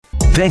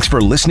Thanks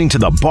for listening to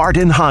the Bart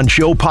and Hahn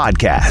Show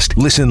podcast.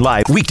 Listen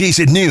live weekdays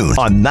at noon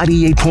on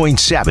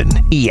 98.7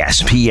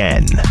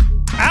 ESPN.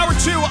 Hour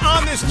 2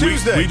 on this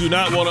Tuesday. We do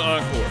not want to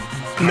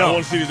encore. No. I don't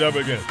want to see this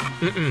ever again.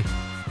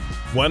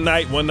 One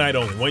night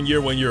only. 1 year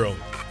only.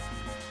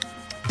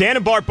 Dan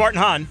and Bart and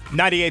Hahn,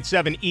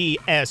 98.7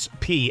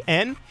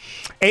 ESPN.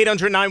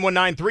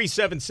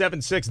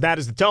 800-919-3776. That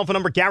is the telephone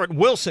number. Garrett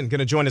Wilson going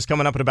to join us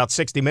coming up in about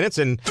 60 minutes.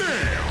 And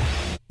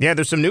yeah,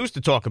 there's some news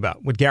to talk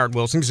about with Garrett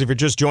Wilson, because if you're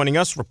just joining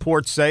us,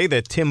 reports say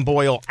that Tim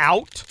Boyle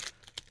out.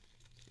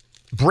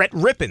 Brett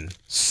Rippon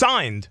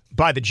signed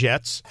by the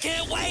Jets.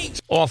 Can't wait.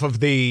 Off of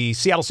the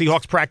Seattle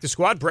Seahawks practice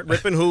squad. Brett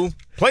Rippon, who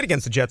played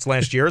against the Jets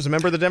last year as a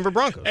member of the Denver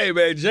Broncos. Hey,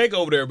 man, Jake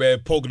over there,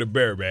 man, poking the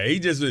bear, man. He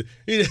just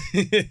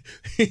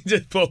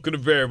poking the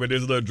bear with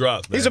his little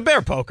drops, man. He's a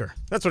bear poker.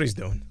 That's what he's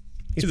doing.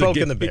 He's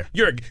poking the bear.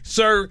 You're a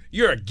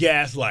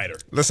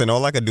gaslighter. Listen,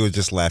 all I can do is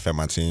just laugh at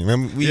my team.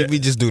 And we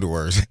just do the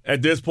worst.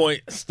 At this point,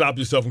 stop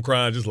yourself from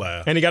crying. Just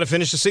laugh. And you got to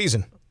finish the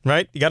season,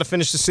 right? You got to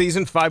finish the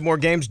season. 5 more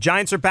games.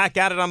 Giants are back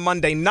at it on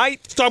Monday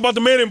night. Let's talk about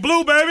the man in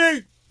blue,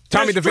 baby.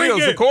 Tommy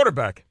DeVito's the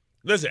quarterback.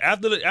 Listen,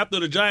 after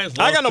the Giants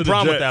lost I got no to the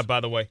problem with Jets, that, by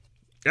the way.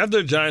 After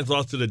the Giants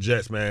lost to the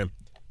Jets, man,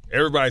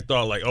 everybody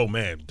thought like, oh,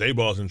 man,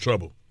 Dayball's in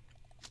trouble.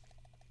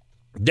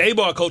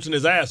 Dayball coaching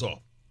his ass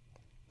off.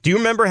 Do you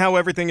remember how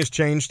everything has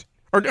changed?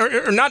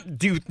 Or not?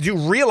 Do you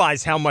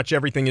realize how much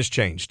everything has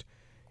changed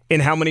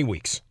in how many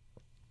weeks?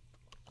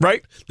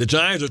 Right? The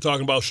Giants are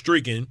talking about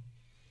streaking.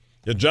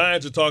 The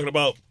Giants are talking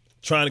about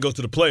trying to go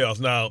to the playoffs.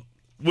 Now,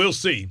 we'll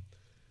see.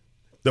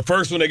 The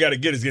first one they got to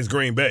get is against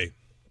Green Bay.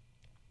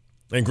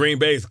 And Green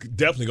Bay is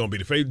definitely going to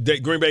be the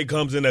favorite. Green Bay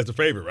comes in as the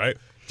favorite, right?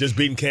 Just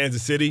beating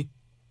Kansas City.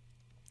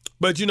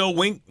 But, you know,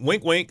 wink,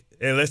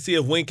 and let's see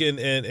if Wink and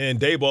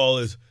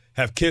Dayball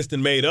have kissed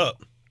and made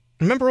up.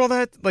 Remember all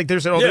that? Like,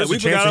 there's a chance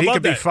that he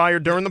could be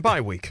fired during the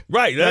bye week.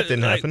 Right. That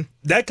didn't happen.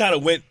 That kind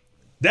of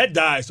that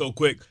died so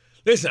quick.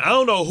 Listen, I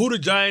don't know who the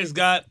Giants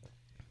got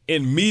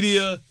in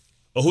media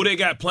or who they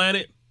got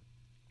planted,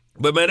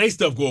 but, man, they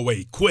stuff go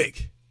away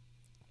quick.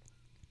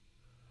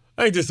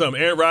 I think just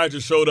something. Aaron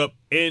Rodgers showed up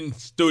in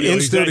studio.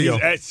 He's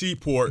at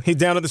Seaport. He's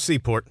down at the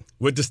Seaport.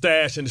 With the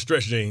stash and the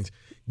stretch jeans.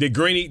 Did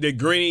Greeny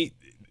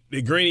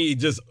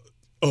just,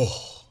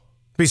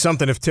 Be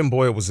something if Tim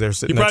Boyle was there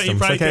sitting next to him.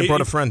 It's like, hey, I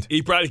brought a friend.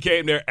 He probably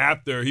came there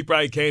after.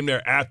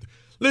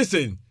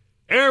 Listen,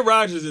 Aaron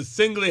Rodgers has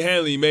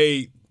single-handedly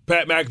made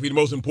Pat McAfee the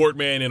most important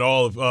man in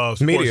all of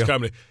sports media.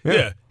 comedy.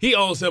 Yeah. He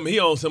owns him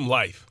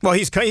life. Well,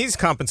 he's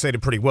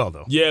compensated pretty well,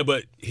 though. Yeah,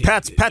 but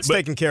Pat's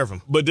taking care of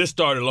him. But this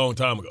started a long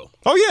time ago.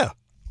 Oh, yeah.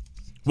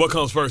 What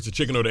comes first, the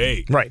chicken or the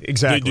egg? Right,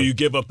 exactly. Do you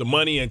give up the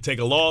money and take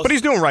a loss? But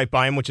he's doing right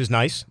by him, which is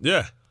nice.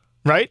 Yeah.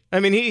 Right? I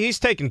mean, he's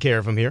taking care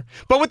of him here.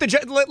 But with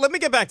the let me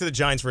get back to the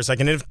Giants for a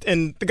second.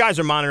 And the guys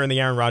are monitoring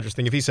the Aaron Rodgers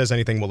thing. If he says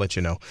anything, we'll let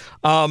you know.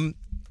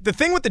 The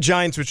thing with the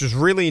Giants, which was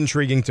really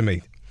intriguing to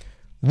me,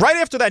 right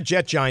after that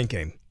Jet-Giant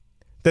game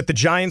that the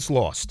Giants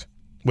lost,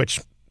 which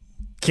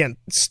can't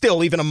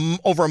still, even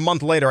over a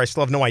month later, I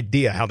still have no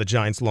idea how the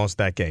Giants lost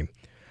that game.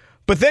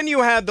 But then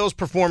you had those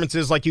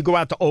performances like you go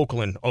out to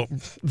Oakland,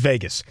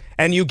 Vegas,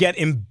 and you get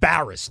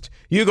embarrassed.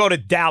 You go to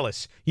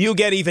Dallas, you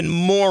get even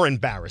more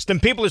embarrassed.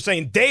 And people are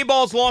saying,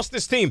 Dayball's lost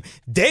this team.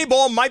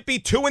 Dayball might be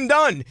 2 and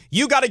done.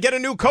 You got to get a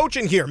new coach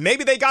in here.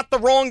 Maybe they got the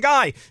wrong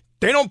guy.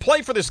 They don't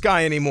play for this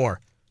guy anymore.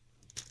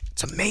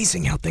 It's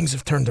amazing how things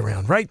have turned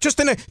around, right? Just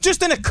in a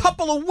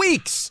couple of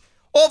weeks.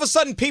 All of a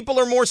sudden, people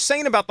are more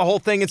sane about the whole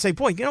thing and say,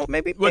 boy, you know,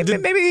 maybe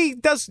he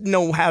does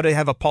know how to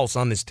have a pulse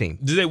on this team.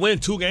 Did they win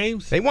 2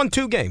 games? They won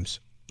 2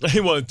 games.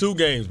 They won 2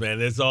 games, man.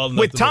 That's all.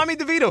 With Tommy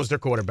DeVito as their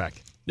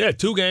quarterback. Yeah,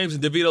 2 games,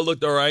 and DeVito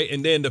looked all right.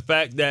 And then the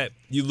fact that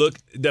you look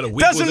that a week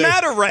doesn't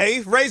matter, Ray.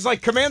 Ray's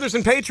like Commanders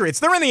and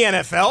Patriots. They're in the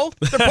NFL.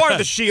 They're part of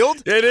the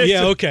Shield. It is.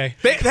 Yeah, okay.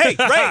 Hey,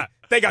 Ray,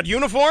 they got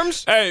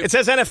uniforms. Hey, it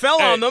says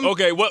NFL on them.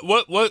 Okay, what?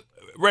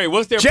 Ray,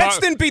 what's their Jets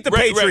didn't beat the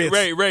Patriots.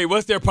 Ray,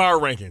 what's their power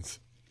rankings?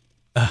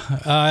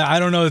 I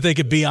don't know if they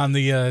could be on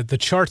the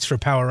charts for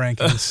power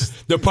rankings.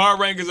 The power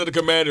rankings of the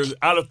Commanders,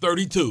 out of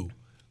 32,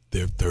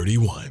 they're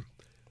 31.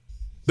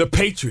 The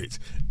Patriots,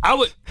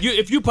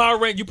 if you power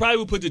rank, you probably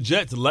would put the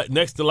Jets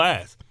next to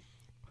last.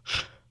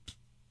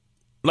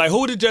 Like,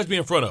 who would the Jets be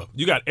in front of?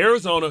 You got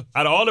Arizona.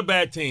 Out of all the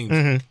bad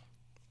teams,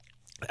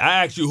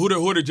 I asked you,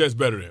 who the Jets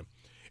better than?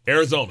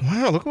 Arizona.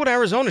 Wow, look what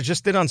Arizona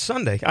just did on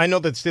Sunday. I know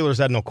that Steelers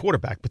had no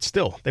quarterback, but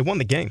still, they won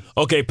the game.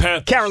 Okay,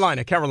 Panthers.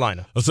 Carolina.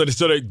 So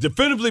they're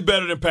definitively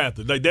better than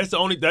Panthers. Like, that's the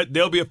only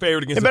they'll be a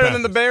favorite against. They're the better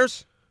than the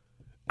Bears.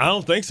 I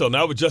don't think so.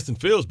 Now with Justin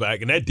Fields back,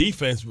 and that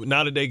defense,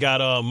 now that they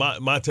got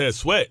Montez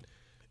Sweat,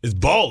 is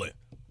balling.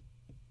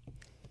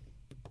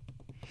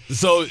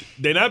 So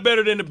they're not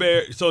better than the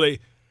Bears. So they.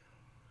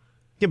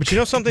 Yeah, but you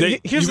know something.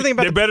 Here's the thing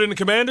about they're better than the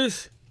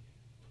Commanders.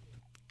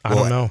 I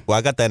don't know. Well,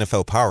 I got the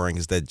NFL Power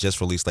Rankings that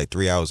just released like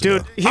 3 hours ago.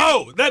 Dude,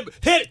 that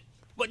hit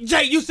it.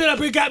 Jay, you sit up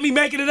here got me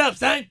making it up,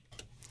 son.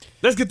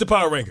 Let's get the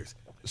Power Rankings.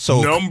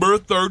 So number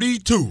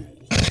 32.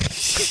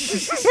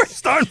 We're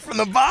starting from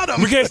the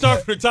bottom. We can't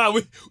start from the top.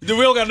 We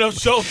don't got enough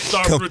shows to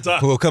start from the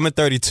top. We'll come at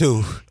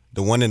 32.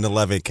 The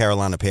 1-11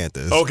 Carolina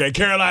Panthers. Okay,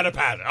 Carolina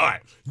Panthers. All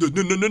right.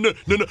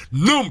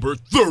 Number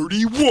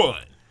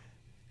 31.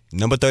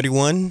 Number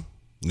 31,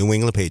 New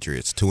England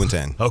Patriots,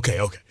 2-10. Okay.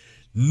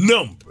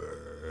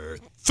 Number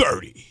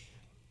 30.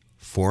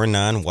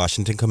 4-9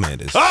 Washington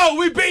Commanders. Oh,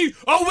 we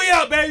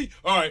up, baby.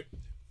 All right.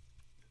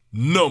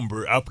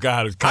 I forgot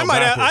how to count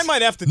backwards. I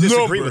might have to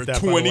disagree Number with that.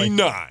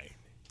 29.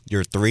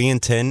 You're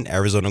 3-10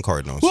 Arizona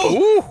Cardinals.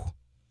 Ooh.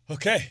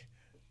 Okay.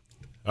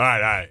 All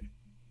right.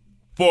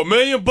 For $1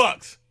 million,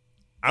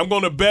 I'm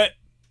going to bet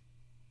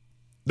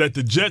that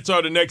the Jets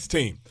are the next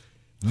team.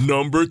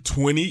 Number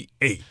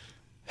 28.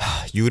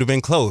 You would have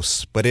been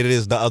close, but it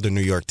is the other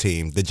New York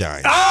team, the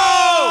Giants.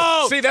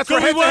 Oh! See, that's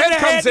where head-to-head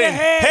comes in.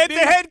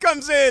 Head-to-head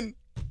comes in.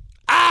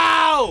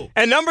 Ow!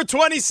 And number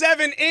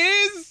 27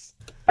 is...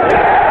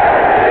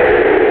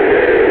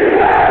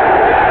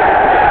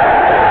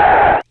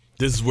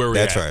 This is where we're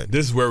That's at. right.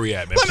 This is where we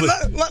at, man.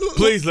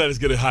 Please let us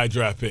get a high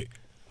draft pick.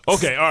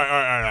 Okay, all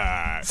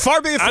right.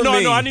 Far be it from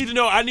me. I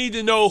need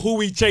to know who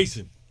we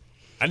chasing.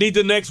 I need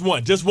the next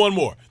one. Just one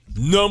more.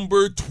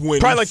 Number 20.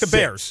 Probably like the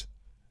Bears.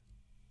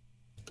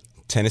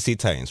 Tennessee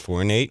Titans,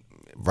 4-8.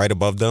 Right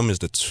above them is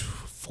the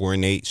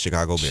 4-8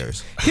 Chicago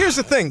Bears. Here's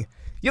the thing.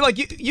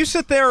 You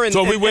sit there and...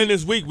 So if we win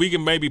this week, we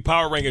can maybe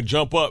power rank and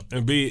jump up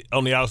and be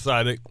on the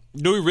outside.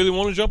 Do we really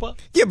want to jump up?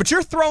 Yeah, but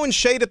you're throwing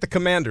shade at the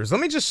Commanders.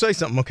 Let me just say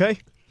something, okay?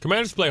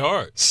 Commanders play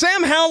hard.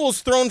 Sam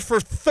Howell's thrown for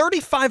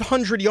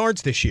 3,500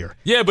 yards this year.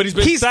 Yeah, but he's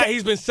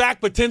been sacked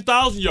for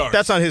 10,000 yards.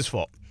 That's not his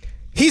fault.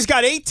 He's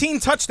got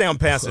 18 touchdown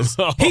passes.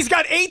 He's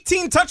got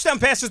 18 touchdown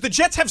passes. The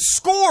Jets have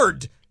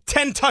scored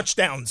 10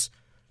 touchdowns.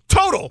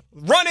 Total.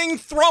 Running,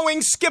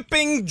 throwing,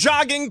 skipping,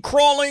 jogging,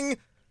 crawling,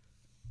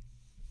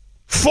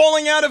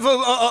 falling out of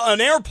an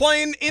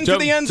airplane into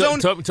the end zone.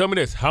 Tell me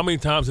this. How many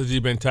times has he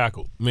been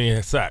tackled?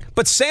 Sacked.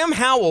 But Sam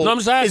Howell No, I'm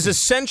just asking. is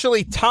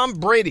essentially Tom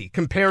Brady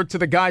compared to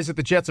the guys that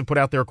the Jets have put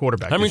out there at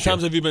quarterback. How many this year.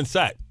 times have you been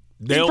sacked?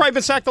 He's probably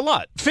been sacked a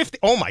lot. 50.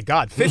 Oh, my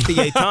God.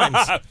 58 times.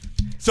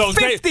 So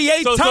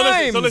 58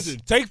 times. So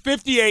listen, take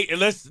 58 and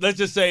let's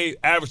just say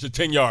average of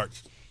 10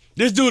 yards.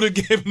 This dude has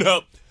given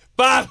up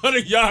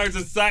 500 yards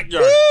of sack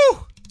yardage.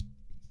 Woo!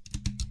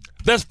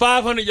 That's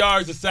 500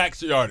 yards of sack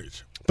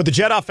yardage. But the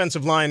Jet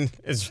offensive line,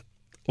 as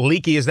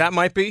leaky as that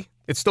might be,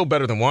 it's still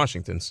better than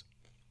Washington's,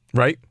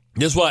 right?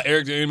 This is why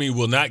Eric Bieniemy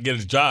will not get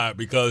a job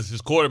because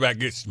his quarterback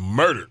gets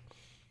murdered.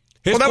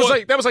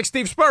 That was like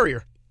Steve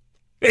Spurrier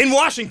in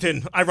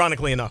Washington,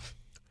 ironically enough.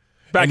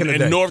 Back in the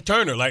day. And North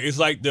Turner, it's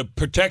like the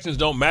protections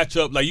don't match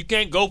up. Like you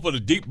can't go for the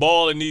deep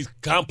ball in these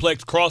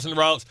complex crossing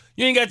routes.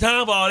 You ain't got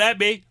time for all that,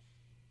 B.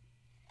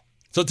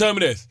 So tell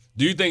me this: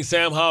 do you think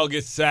Sam Howell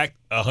gets sacked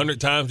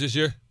 100 times this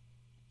year?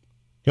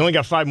 He only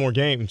got 5 more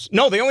games.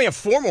 No, they only have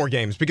 4 more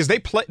games because they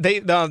play.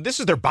 This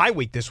is their bye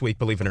week this week,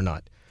 believe it or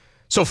not.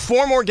 So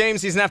 4 more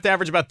games. He's gonna have to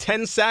average about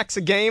 10 sacks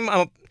a game.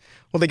 Well,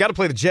 they got to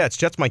play the Jets.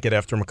 Jets might get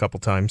after him a couple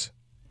times.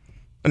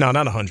 No,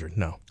 not 100.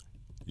 No.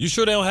 You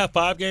sure they don't have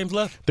 5 games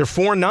left? They're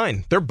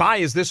 4-9. Their bye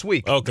is this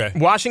week. Okay.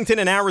 Washington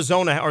and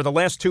Arizona are the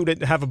last 2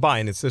 to have a bye,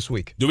 and it's this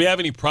week. Do we have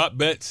any prop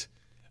bets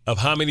of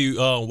how many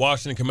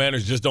Washington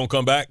Commanders just don't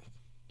come back?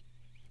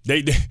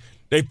 They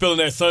feeling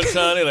that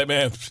sunshine. They're like,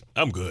 man,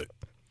 I'm good.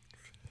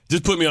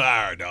 Just put me on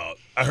IR, dog.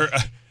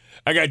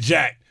 I got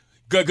jacked.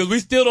 Because we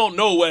still don't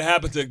know what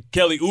happened to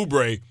Kelly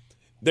Oubre.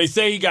 They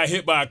say he got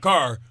hit by a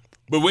car,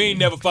 but we ain't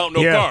never found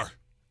no car.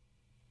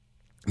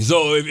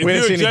 So if you're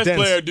a Jets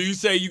player, do you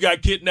say you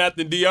got kidnapped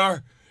in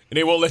DR and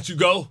they won't let you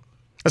go?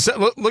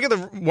 So, look at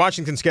the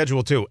Washington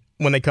schedule, too,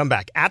 when they come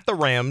back. At the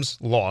Rams,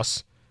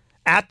 loss.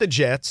 At the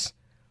Jets,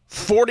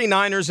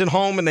 49ers at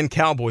home, and then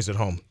Cowboys at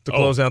home to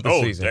close out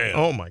the season. Damn.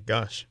 Oh, my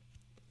gosh.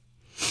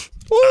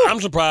 I'm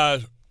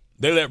surprised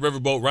they let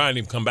Riverboat Ryan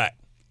even come back.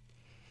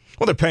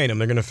 Well, they're paying him.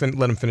 They're going to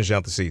let him finish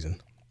out the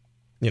season.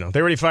 They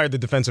already fired the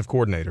defensive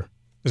coordinator,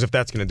 as if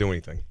that's going to do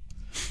anything.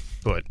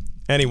 But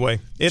anyway,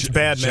 it's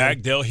bad, man.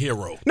 Jack Del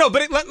Hero. No,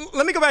 but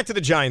let me go back to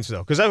the Giants, though,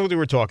 because that's what we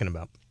were talking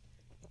about.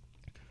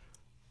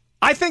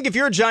 I think if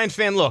you're a Giant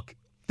fan, look,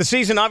 the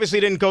season obviously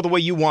didn't go the way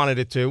you wanted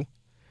it to.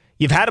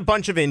 You've had a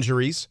bunch of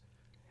injuries.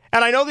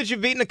 And I know that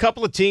you've beaten a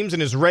couple of teams,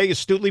 and as Ray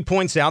astutely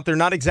points out, they're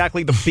not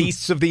exactly the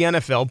beasts of the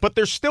NFL, but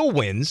they're still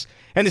wins,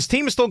 and his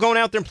team is still going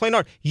out there and playing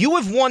hard. You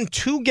have won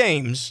 2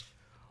 games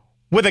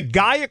with a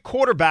guy at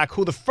quarterback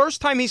who the first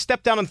time he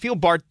stepped down on the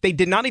field, Bart, they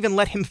did not even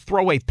let him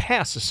throw a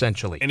pass,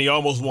 essentially. And he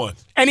almost won.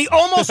 And he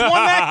almost won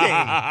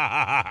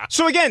that game.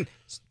 So again,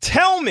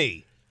 tell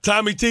me.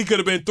 Tommy T could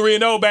have been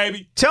 3-0,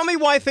 baby. Tell me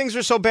why things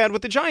are so bad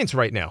with the Giants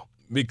right now.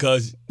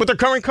 Because with their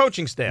current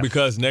coaching staff.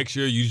 Because next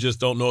year you just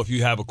don't know if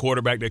you have a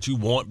quarterback that you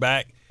want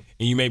back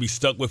and you may be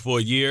stuck with for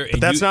a year. But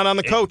that's not on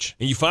the coach.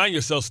 And you find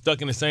yourself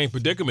stuck in the same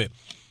predicament.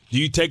 Do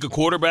you take a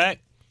quarterback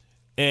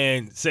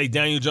and say,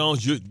 Daniel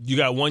Jones, you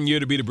got 1 year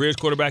to be the bridge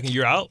quarterback and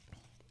you're out?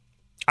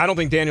 I don't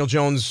think Daniel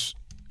Jones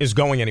is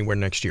going anywhere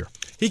next year.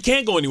 He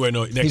can't go anywhere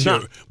next year.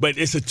 Not. But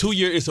it's a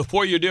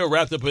 4-year deal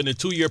wrapped up in a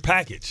 2-year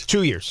package.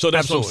 2 years. So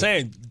that's Absolutely. what I'm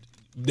saying.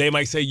 they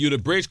might say you're the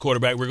bridge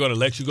quarterback. We're going to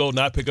let you go,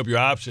 not pick up your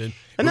option.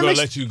 We're going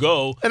to let you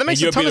go, and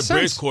you'll be the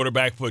bridge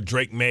quarterback for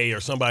Drake May or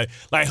somebody.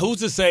 Like, who's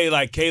to say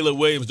like Caleb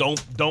Williams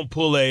don't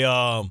pull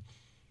a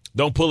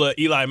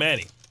Eli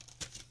Manning?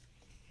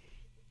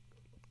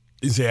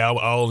 You say I'll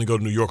only go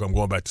to New York. I'm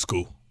going back to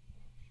school.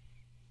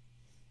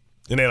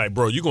 And they're like,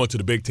 bro, you're going to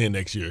the Big Ten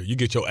next year. You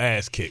get your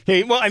ass kicked.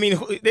 Hey, well, I mean,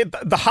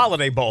 the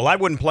Holiday Bowl, I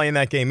wouldn't play in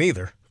that game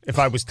either if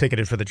I was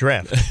ticketed for the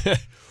draft.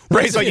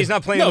 Right? It's like he's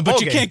not playing in the bowl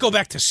game. No, but you can't go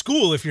back to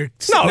school if you're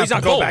he's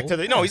not going back to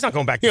the he's not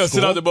going back to school.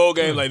 Sit out the bowl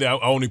game like that. I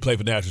only play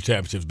for national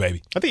championships,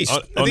 baby. I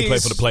only play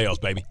for the playoffs,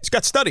 baby. He's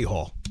got study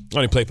hall. I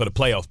only play for the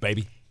playoffs,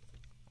 baby.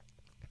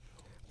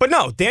 But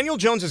no, Daniel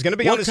Jones is going to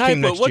be on this team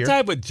next year. What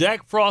type of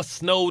Jack Frost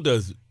snow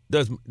does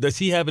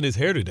he have in his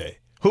hair today?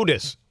 Who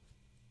does?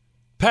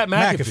 Pat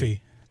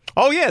McAfee.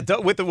 Oh yeah,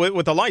 with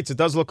the lights, it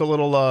does look a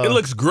little. It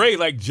looks great,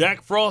 like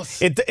Jack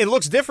Frost. It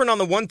looks different on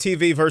the one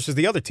TV versus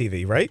the other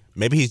TV, right?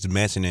 Maybe he's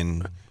matching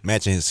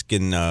his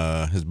skin,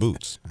 his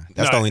boots.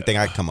 That's the only thing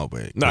I come up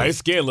with. No, his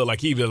skin look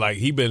like he's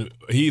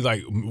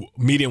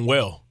medium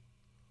well.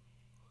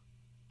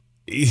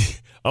 I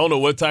don't know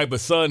what type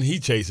of sun he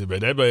chasing, but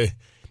that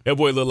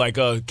boy look like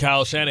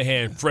Kyle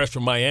Shanahan, fresh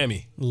from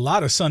Miami. A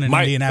lot of sun in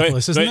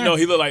Indianapolis, isn't there? No,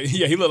 he look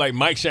like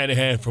Mike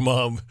Shanahan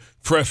from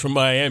fresh from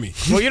Miami.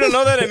 Well, you don't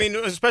know that. I mean,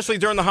 especially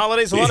during the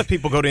holidays, a lot of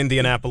people go to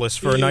Indianapolis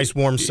for a nice,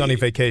 warm, sunny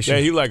vacation.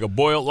 Yeah, he like a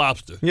boiled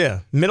lobster.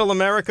 Yeah, Middle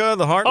America,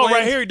 the heartland. Oh,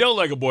 right here he don't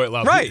like a boiled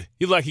lobster. Right,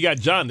 he like he got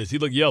jaundice. He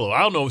look yellow.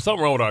 I don't know,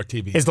 something wrong with our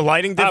TV. Is the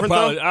lighting different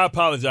though? I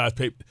apologize,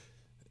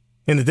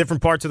 in the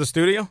different parts of the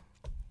studio.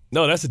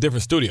 No, that's a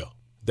different studio.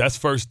 That's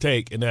First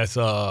Take, and that's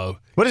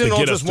What is it?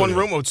 All just one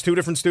room? Oh, it's two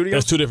different studios.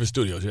 That's two different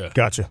studios. Yeah,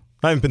 gotcha.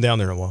 I haven't been down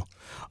there in a while.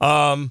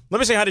 Let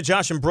me say hi to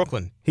Josh in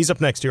Brooklyn. He's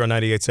up next here on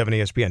 98.7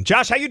 ESPN.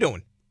 Josh, how you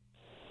doing?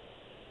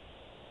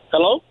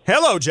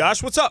 Hello,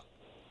 Josh. What's up?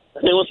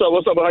 Hey, what's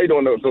up? How you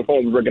doing? The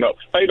phone's breaking up.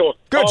 How you doing?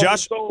 Good,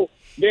 Josh. So,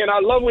 Dan, I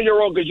love when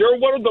you're on because you're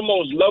one of the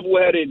most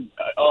level-headed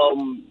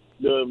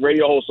the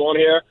radio hosts on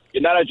here.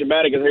 You're not as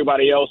dramatic as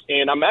everybody else,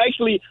 and I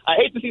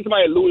hate to see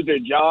somebody lose their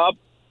job,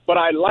 but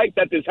I like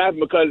that this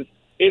happened because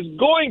it's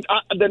going.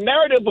 The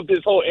narrative of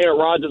this whole Aaron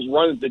Rodgers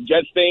runs the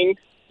Jets thing.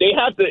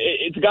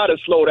 It's got to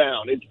slow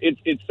down.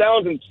 It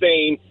sounds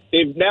insane.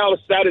 They've now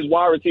sat his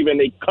wide receiver and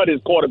they cut his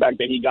quarterback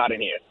that he got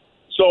in here.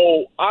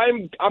 So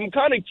I'm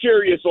kind of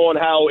curious on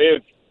how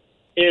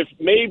if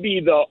maybe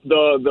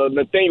the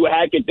Nathaniel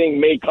Hackett thing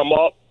may come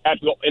up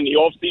in the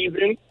off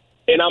season,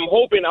 and I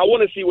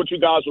want to see what you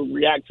guys will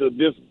react to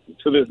this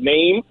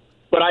name.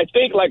 But I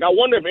think I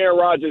wonder if Aaron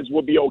Rodgers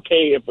would be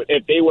okay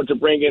if they were to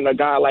bring in a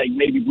guy like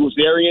maybe Bruce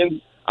Arians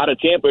out of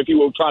Tampa if he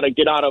will try to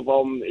get out of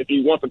if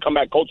he wants to come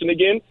back coaching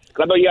again.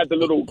 Because I know he had the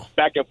little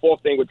back and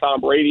forth thing with Tom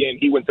Brady and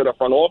he went to the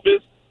front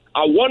office.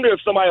 I wonder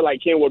if somebody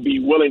like him would be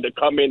willing to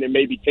come in and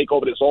maybe take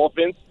over this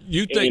offense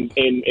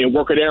and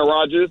work with Aaron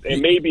Rodgers.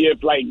 And maybe if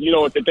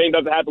if the thing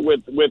doesn't happen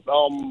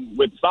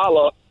with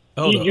Salah,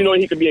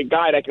 he could be a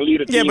guy that can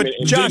lead a team. Yeah, but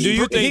Josh, do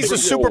you think he's a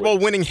Super Bowl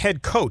winning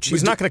head coach?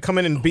 He's not going to come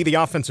in and be the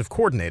offensive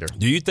coordinator.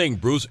 Do you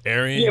think Bruce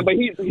Arians? Yeah, but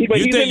you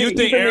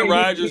think Aaron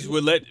Rodgers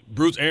would let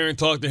Bruce Arians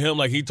talk to him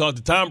like he talked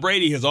to Tom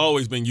Brady? Has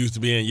always been used to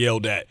being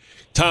yelled at.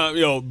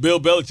 Bill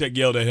Belichick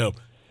yelled at him,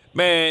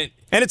 man.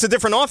 And it's a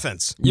different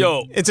offense.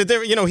 It's a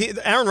different.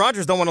 Aaron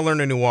Rodgers don't want to learn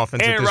a new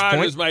offense. Aaron at this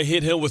Rodgers point. might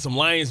hit him with some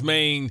lion's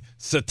mane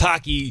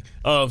sataki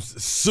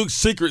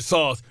secret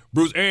sauce.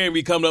 Bruce Arians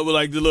be coming up with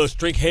the little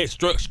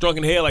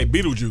shrunken head like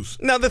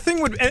Beetlejuice. Now the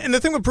thing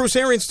with Bruce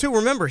Arians too.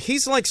 Remember,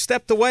 he's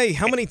stepped away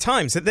how many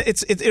times?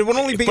 It would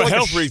only be for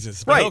health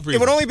reasons. Right. It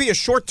would only be a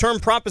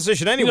short-term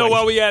proposition anyway. You know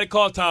why we had to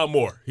call Tom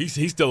Moore? He's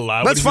still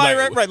alive. Let's fire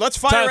everybody.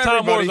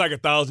 Tom Moore's like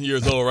 1,000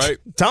 years old, right?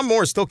 Tom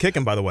Moore is still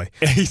kicking, by the way.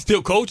 And he's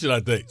still coaching, I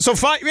think. So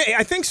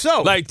I think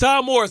so.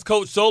 Tom Moore has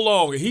coached so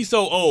long, and he's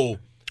so old.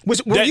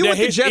 Were you with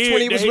the Jets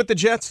when he was with the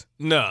Jets?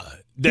 Nah.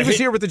 He was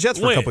here with the Jets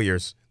for a couple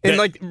years.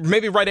 And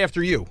maybe right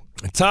after you.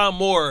 Tom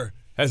Moore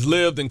has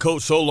lived and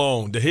coached so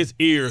long that his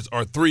ears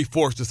are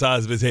 3/4 the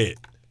size of his head.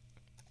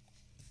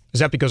 Is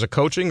that because of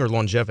coaching or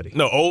longevity?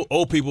 No,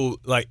 old people,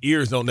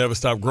 ears don't never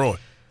stop growing.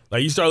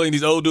 You start looking at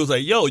these old dudes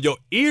your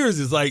ears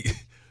is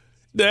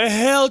the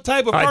hell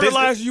type of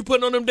fertilizer you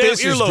putting on them damn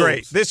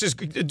earlobes? This is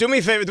great. Do me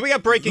a favor. Do we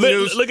got breaking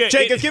news?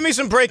 Jacob, give me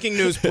some breaking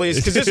news, please,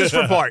 because this is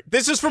for Bart.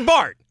 This is for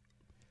Bart.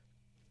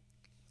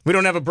 We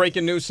don't have a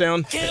breaking news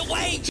sound? Can't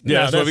wait.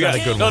 Yeah, that's what we got.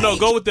 A good one. No,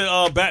 go with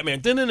the Batman.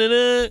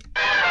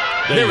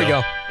 There we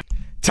go.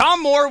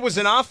 Tom Moore was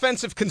an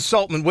offensive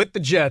consultant with the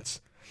Jets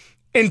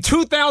in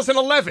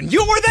 2011.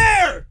 You were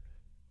there!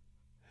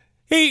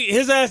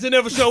 His ass didn't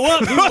ever show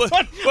up.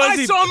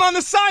 I saw him on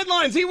the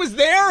sidelines. He was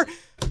there.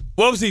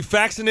 What was he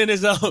faxing in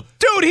his own?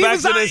 Dude, he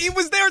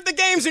was there at the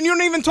games, and you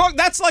don't even talk.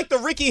 That's like the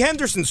Ricky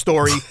Henderson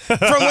story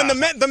from when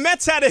the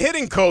Mets had a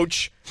hitting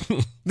coach.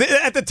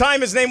 At the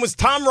time, his name was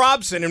Tom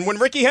Robson, and when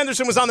Ricky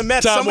Henderson was on the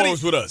Mets,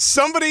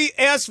 somebody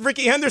asked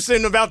Ricky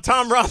Henderson about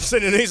Tom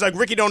Robson, and he's like,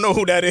 "Ricky don't know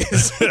who that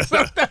is."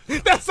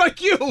 That's like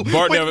you.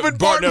 Bart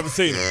never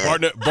seen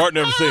him. Bart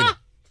never seen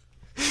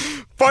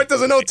him. Bart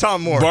doesn't know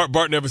Tom Moore.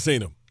 Bart never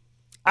seen him.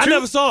 I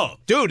never saw him.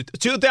 Dude,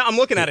 I'm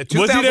looking at it.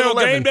 Was he there on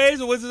 2011. game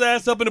days or was his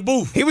ass up in the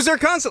booth? He was there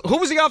constantly. Who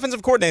was the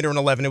offensive coordinator in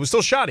 11? It was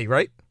still Shoddy,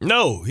 right?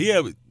 No,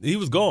 he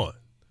was gone.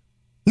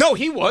 No,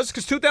 he was,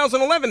 because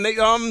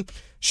 2011,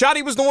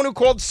 Shoddy was the one who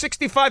called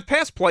 65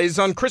 pass plays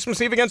on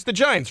Christmas Eve against the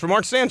Giants for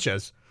Mark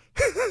Sanchez.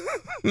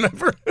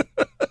 Remember?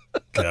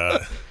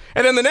 God.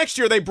 And then the next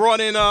year they brought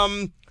in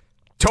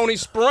Tony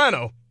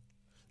Sperano.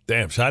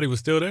 Damn, Shoddy was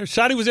still there?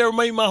 Shoddy was there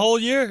maybe my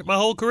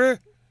whole career?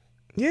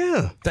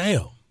 Yeah.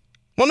 Damn.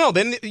 Well, no,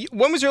 then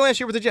when was your last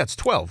year with the Jets?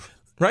 12,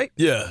 right?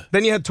 Yeah.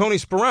 Then you had Tony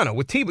Sperano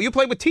with Tebow. You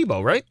played with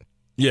Tebow, right?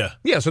 Yeah.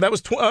 Yeah, so that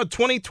was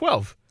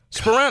 2012.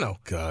 Sperano.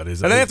 God, and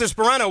then after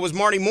Sperano was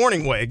Marty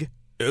Morningweg.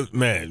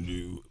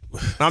 Man,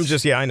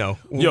 I know.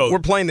 Yo, we're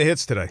playing the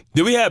hits today.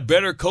 Did we have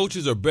better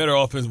coaches or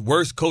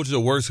worse coaches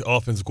or worse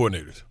offensive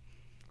coordinators?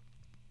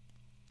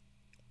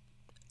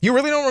 You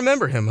really don't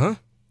remember him, huh?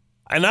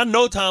 And I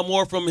know Tom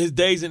Moore from his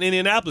days in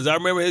Indianapolis. I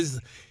remember his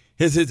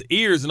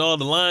ears and all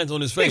the lines on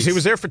his face. He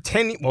was there for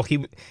 10 – well,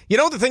 you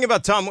know the thing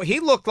about Tom,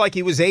 he looked like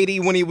he was 80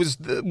 when he was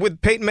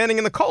with Peyton Manning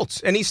and the Colts,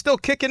 and he's still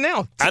kicking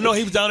now. I know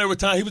he was down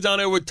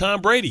there with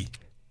Tom Brady.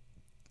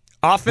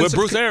 Offensive, with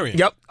Bruce Arians.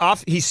 Yep.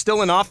 He's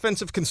still an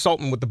offensive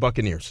consultant with the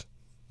Buccaneers.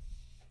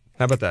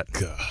 How about that?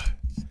 God.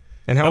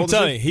 And how I'm old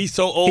telling is you, he's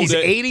so old. He's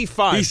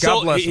 85.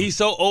 God bless him. He's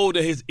so old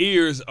that his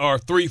ears are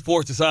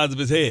 3/4 the size of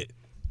his head.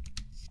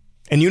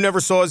 And you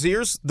never saw his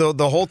ears?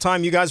 The whole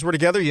time you guys were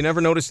together, you never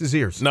noticed his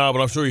ears? Nah,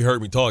 but I'm sure he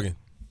heard me talking.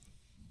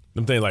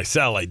 Them things like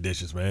satellite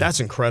dishes, man. That's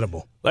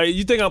incredible. Like,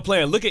 you think I'm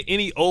playing? Look at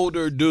any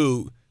older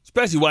dude,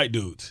 especially white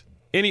dudes.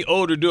 Any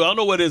older dude. I don't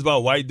know what it is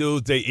about white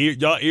dudes.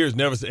 Y'all ears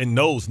never and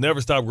nose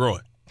never stop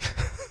growing.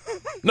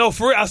 No,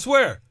 for real, I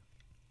swear.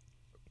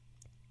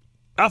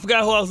 I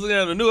forgot who I was looking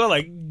at in the news. I'm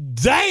like,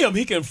 damn,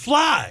 he can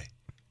fly.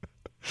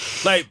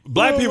 Like,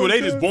 black people,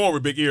 they just born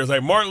with big ears.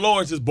 Like, Martin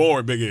Lawrence is born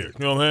with big ears.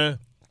 You know what I'm saying?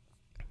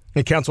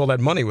 He counts all that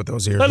money with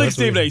those ears. Look at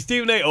Stephen A.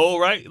 Stephen A.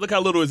 old, right? Look how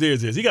little his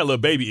ears is. He got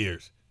little baby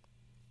ears.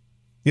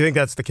 You think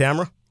that's the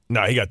camera?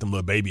 No, he got them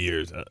little baby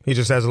ears. He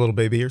just has little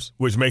baby ears?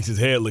 Which makes his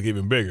head look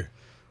even bigger.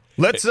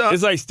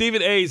 It's like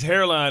Stephen A.'s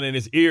hairline and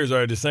his ears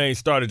are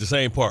start at the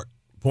same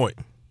point.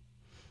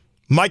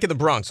 Mike in the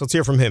Bronx. Let's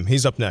hear from him.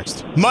 He's up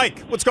next. Mike,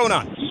 what's going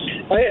on?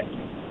 Hey,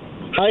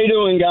 how you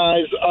doing,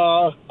 guys?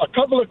 A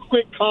couple of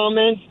quick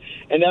comments,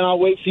 and then I'll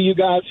wait for you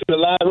guys to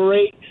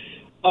elaborate.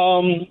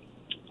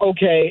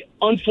 Okay,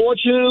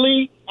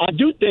 unfortunately, I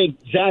do think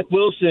Zach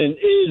Wilson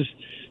is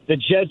the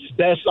Jets'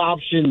 best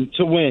option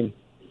to win.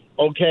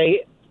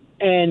 Okay,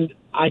 and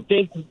I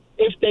think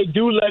if they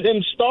do let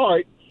him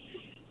start,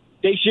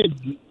 they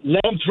should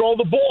let him throw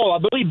the ball. I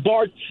believe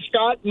Bart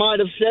Scott might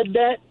have said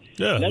that.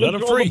 Yeah, let him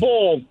him throw free. the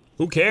ball.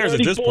 Who cares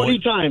 30, at this 40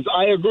 point? times.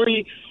 I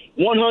agree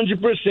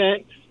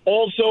 100%.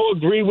 Also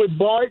agree with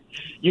Bart.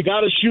 You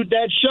got to shoot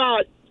that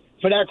shot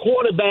for that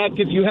quarterback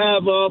if you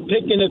have a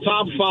pick in the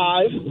top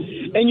 5,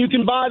 and you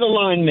can buy the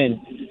lineman.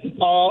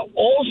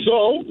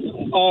 Also,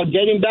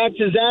 getting back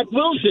to Zach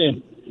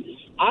Wilson,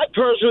 I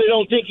personally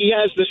don't think he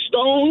has the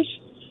stones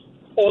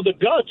or the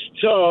guts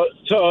to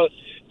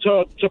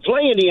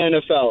play in the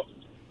NFL.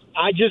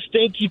 I just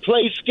think he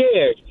plays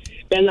scared.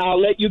 And I'll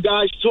let you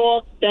guys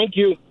talk. Thank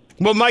you.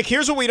 Well, Mike,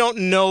 here's what we don't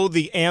know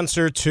the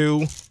answer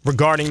to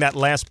regarding that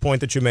last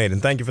point that you made,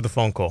 and thank you for the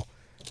phone call.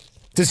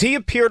 Does he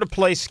appear to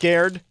play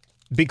scared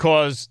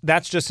because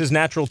that's just his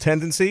natural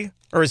tendency,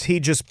 or has he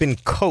just been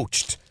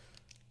coached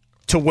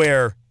to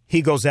where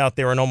he goes out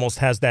there and almost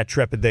has that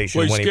trepidation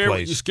when he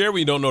plays? You're scared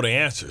when you don't know the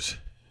answers.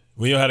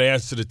 When you don't have the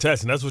answers to the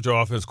test, and that's what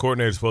your offense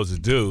coordinator is supposed to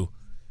do.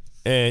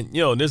 And,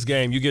 in this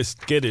game, you get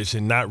skittish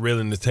and not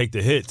willing to take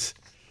the hits.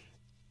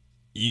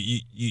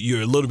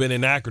 You're a little bit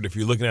inaccurate if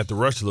you're looking at the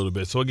rush a little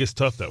bit, so it gets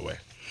tough that way.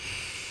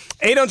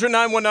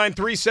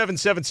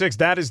 800-919-3776,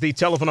 that is the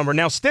telephone number.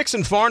 Now, Styx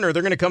and Farner,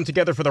 they're going to come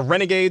together for the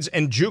Renegades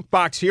and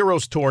Jukebox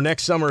Heroes Tour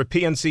next summer at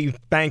PNC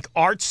Bank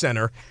Arts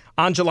Center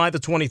on July the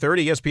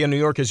 23rd. ESPN New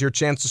York has your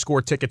chance to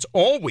score tickets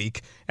all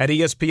week at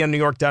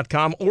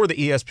ESPNNewYork.com or the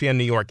ESPN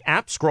New York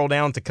app. Scroll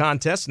down to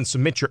contests and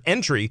submit your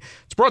entry.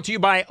 It's brought to you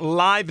by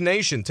Live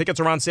Nation. Tickets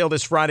are on sale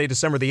this Friday,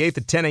 December the 8th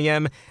at 10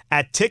 a.m.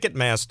 at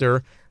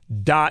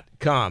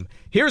Ticketmaster.com.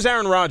 Here's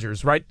Aaron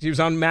Rodgers, right? He was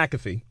on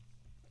McAfee.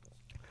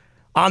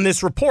 On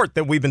this report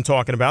that we've been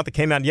talking about that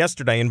came out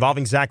yesterday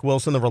involving Zach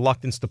Wilson, the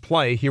reluctance to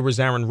play, here was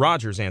Aaron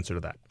Rodgers' answer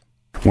to that.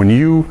 When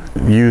you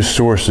use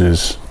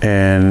sources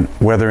and,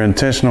 whether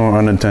intentional or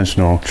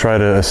unintentional, try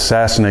to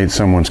assassinate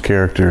someone's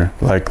character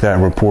like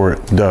that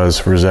report does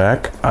for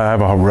Zach, I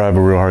have a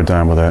real hard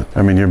time with that.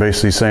 I mean, you're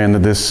basically saying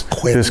that this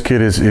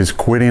kid is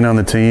quitting on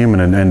the team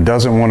and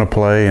doesn't want to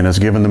play and has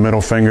given the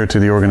middle finger to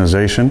the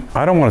organization.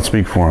 I don't want to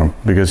speak for him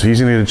because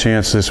he's going to get a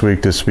chance this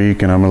week to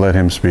speak, and I'm going to let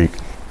him speak.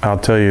 I'll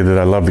tell you that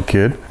I love the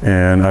kid,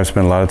 and I've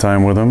spent a lot of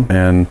time with him,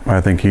 and I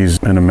think he's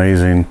an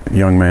amazing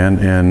young man,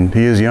 and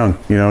he is young.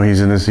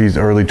 He's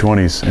early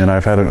 20s, and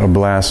I've had a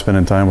blast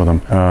spending time with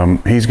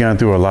him. He's gone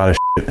through a lot of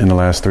shit in the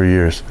last 3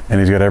 years, and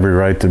he's got every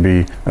right to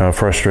be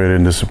frustrated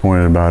and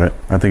disappointed about it.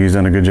 I think he's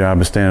done a good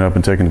job of standing up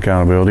and taking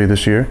accountability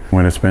this year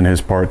when it's been his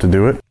part to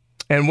do it.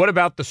 And what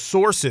about the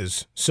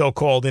sources,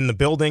 so-called, in the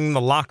building, the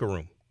locker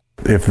room?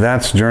 If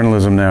that's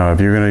journalism now,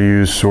 if you're going to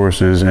use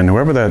sources, and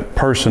whoever that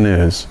person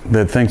is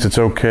that thinks it's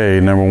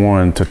okay, number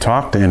one, to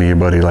talk to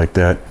anybody like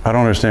that, I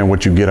don't understand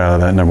what you get out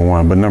of that, number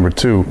one. But number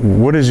two,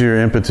 what is your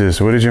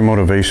impetus? What is your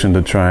motivation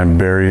to try and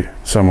bury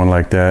someone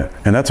like that?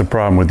 And that's a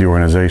problem with the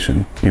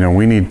organization.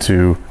 We need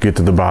to get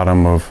to the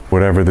bottom of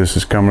whatever this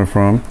is coming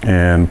from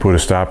and put a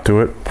stop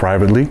to it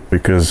privately,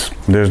 because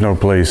there's no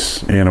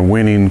place in a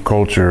winning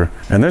culture.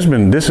 And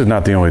this is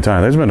not the only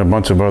time. There's been a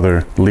bunch of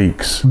other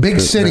leaks. Big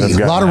city,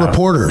 a lot of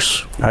reporters.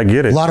 I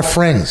get it. A lot of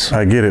friends.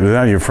 I get it. They're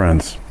not your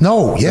friends.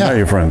 No, yeah. They're not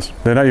your friends.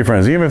 They're not your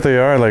friends. Even if they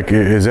are,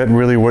 is that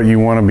really what you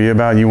want to be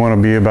about? You want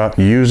to be about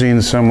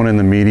using someone in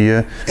the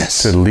media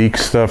to leak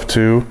stuff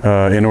to,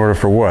 in order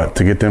for what?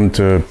 To get them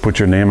to put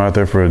your name out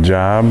there for a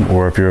job?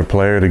 Or if you're a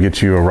player, to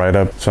get you a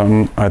write-up,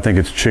 something? I think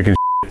it's chicken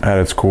at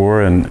its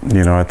core, and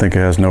I think it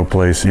has no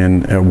place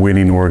in a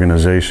winning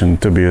organization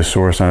to be a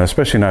source on,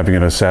 especially not if you're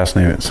going to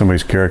assassinate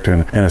somebody's character,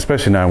 and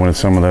especially not when it's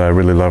someone that I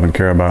really love and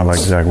care about, like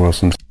Zach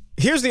Wilson.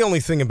 Here's the only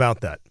thing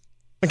about that.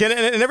 Again,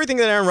 and everything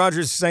that Aaron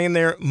Rodgers is saying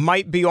there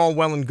might be all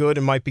well and good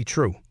and might be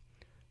true.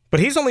 But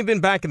he's only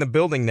been back in the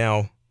building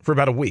now for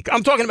about a week.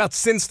 I'm talking about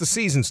since the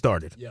season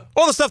started. Yeah.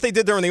 All the stuff they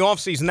did during the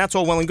offseason, that's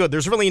all well and good.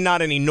 There's really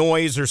not any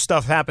noise or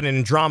stuff happening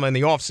in drama in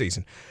the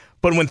offseason.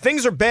 But when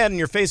things are bad and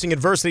you're facing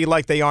adversity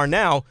like they are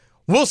now,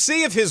 we'll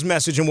see if his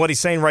message and what he's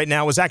saying right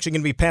now is actually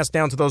going to be passed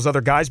down to those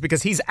other guys,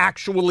 because he's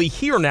actually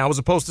here now as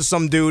opposed to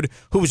some dude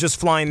who was just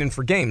flying in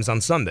for games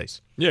on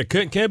Sundays. Yeah,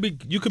 can't be.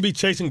 You could be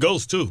chasing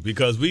ghosts too,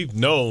 because we've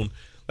known,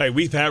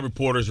 we've had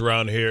reporters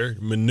around here,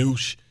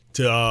 minutiae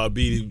to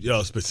be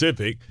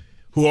specific,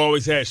 who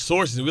always had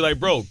sources. And we're like,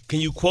 bro, can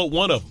you quote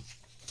one of them?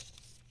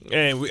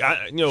 And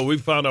we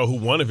found out who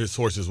one of his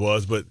sources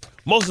was, but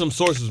most of them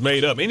sources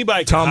made up.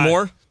 Anybody? Tom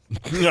Moore.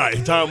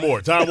 Right, Tom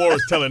Moore. Tom Moore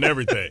was telling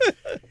everything.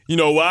 You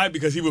know why?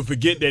 Because he would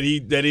forget that he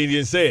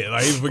didn't say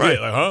it. He would forget,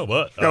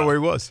 what? Forgot where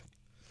he was.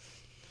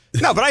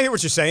 No, but I hear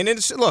what you're saying.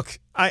 And look,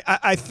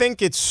 I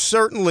think it's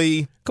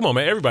certainly. Come on,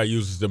 man. Everybody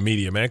uses the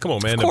media, man. Come on,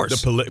 man. Of course.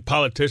 The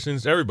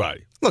politicians,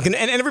 everybody. Look, and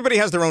everybody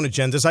has their own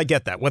agendas. I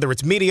get that. Whether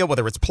it's media,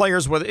 whether it's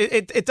players, whether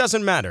it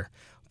doesn't matter.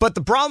 But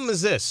the problem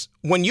is this: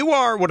 when you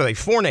are,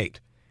 4-8,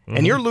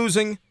 and you're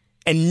losing,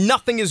 and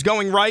nothing is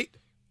going right.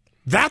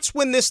 That's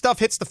when this stuff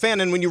hits the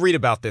fan, and when you read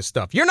about this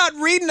stuff. You're not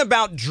reading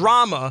about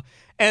drama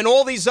and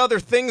all these other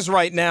things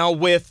right now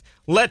with,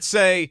 let's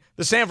say,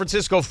 the San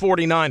Francisco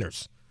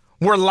 49ers,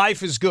 where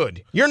life is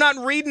good. You're not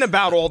reading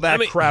about all that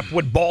crap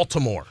with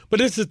Baltimore. But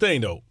this is the thing,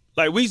 though.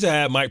 We used to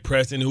have Mike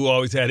Preston, who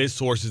always had his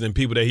sources and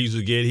people that he used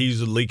to get. He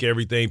used to leak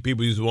everything.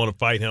 People used to want to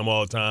fight him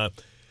all the time.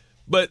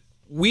 But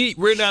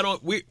we're not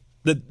on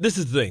 – this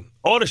is the thing.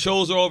 All the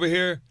shows are over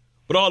here,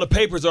 but all the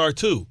papers are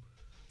too.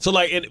 So,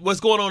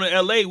 what's going on in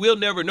L.A., we'll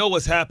never know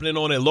what's happening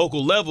on a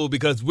local level,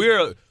 because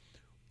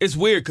it's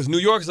weird because New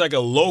York is like a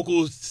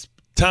local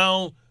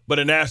town but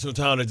a national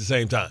town at the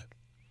same time,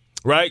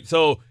 right?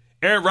 So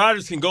Aaron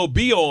Rodgers can go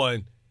be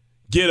on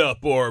Get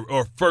Up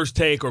or First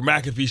Take or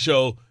McAfee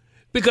Show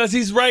because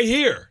he's right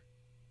here.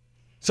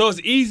 So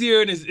it's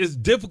easier and it's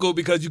difficult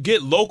because you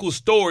get local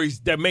stories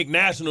that make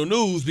national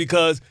news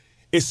because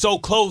it's so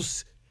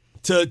close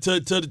to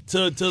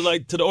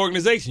the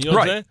organization. You know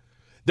what I'm saying?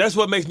 That's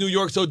what makes New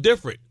York so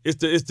different. It's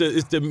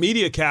the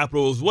media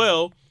capital as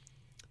well.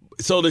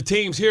 So the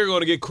teams here are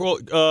going to get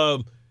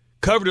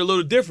covered a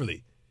little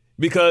differently,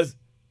 because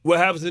what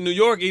happens in New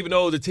York, even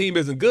though the team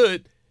isn't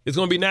good, it's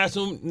going to be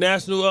national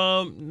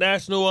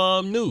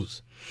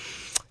news.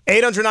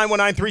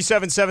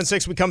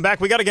 800-919-3776. We come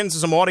back. We got to get into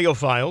some audio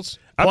files.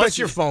 Plus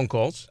your phone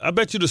calls. I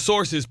bet you the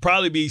sources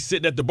probably be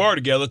sitting at the bar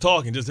together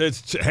talking,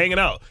 just hanging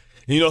out.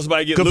 And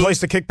somebody get good loose. Place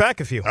to kick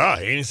back a few.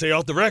 He didn't say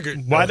off the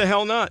record. Why the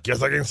hell not?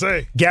 Guess I can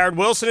say. Garrett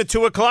Wilson at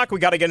 2 o'clock. We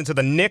got to get into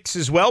the Knicks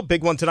as well.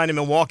 Big one tonight in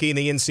Milwaukee in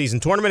the in-season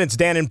tournament. It's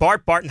Dan and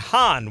Bart and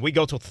Han. We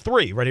go till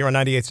 3 right here on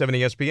 98.7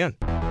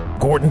 ESPN.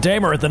 Gordon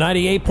Damer at the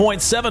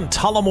 98.7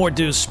 Tullamore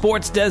Dew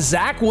Sports Desk.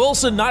 Zach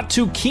Wilson not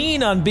too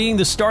keen on being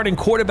the starting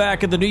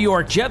quarterback of the New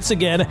York Jets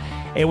again.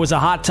 It was a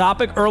hot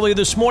topic earlier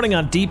this morning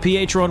on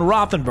DiPietro and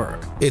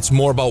Rothenberg. It's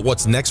more about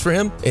what's next for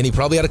him, and he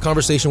probably had a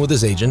conversation with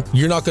his agent.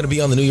 You're not going to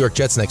be on the New York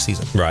Jets next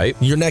season. Right.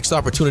 Your next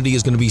opportunity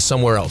is going to be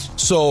somewhere else.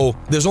 So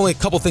there's only a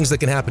couple things that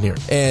can happen here,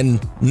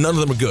 and none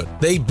of them are good.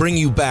 They bring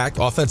you back.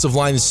 Offensive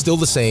line is still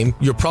the same.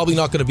 You're probably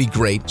not going to be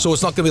great. So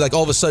it's not going to be like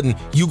all of a sudden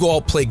you go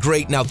out, play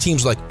great. Now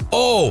teams are like,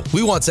 oh,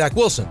 we want Zach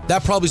Wilson.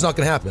 That probably is not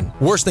going to happen.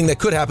 Worst thing that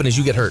could happen is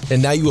you get hurt,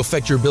 and now you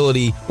affect your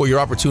ability or your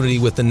opportunity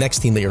with the next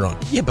team that you're on.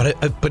 Yeah,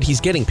 but he's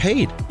getting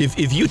paid.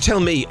 If you tell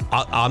me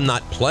I'm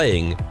not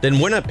playing, then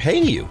we're not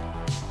paying you.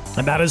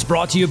 And that is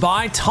brought to you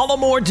by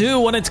Tullamore Dew.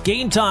 When it's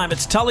game time,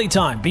 it's Tully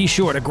time. Be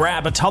sure to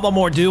grab a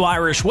Tullamore Dew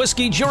Irish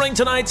whiskey during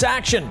tonight's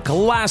action.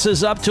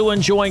 Glasses up to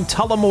enjoying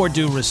Tullamore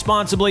Dew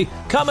responsibly.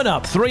 Coming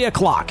up, 3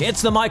 o'clock,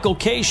 it's the Michael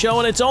Kay Show,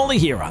 and it's only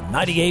here on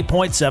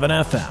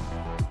 98.7 FM.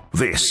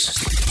 This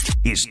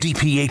is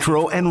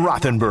DiPietro and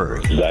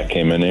Rothenberg. Zach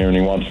came in there and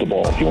he wants the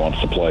ball. He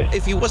wants to play.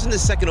 If he wasn't the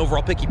second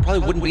overall pick, he probably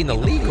wouldn't be in the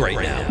league right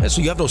now.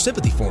 So you have no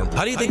sympathy for him.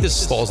 How do you think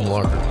this falls in the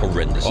locker room?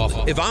 Horrendous.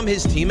 Awful. If I'm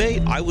his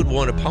teammate, I would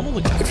want to pummel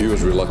the guy. If he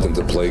was reluctant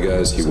to play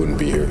guys, he wouldn't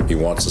be here. He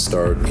wants to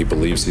start. He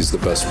believes he's the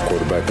best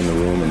quarterback in the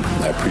room, and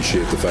I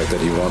appreciate the fact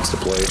that he wants to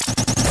play.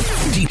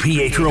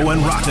 DiPietro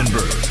and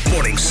Rothenberg,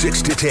 morning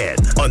 6 to 10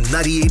 on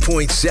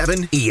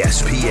 98.7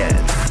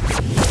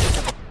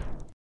 ESPN.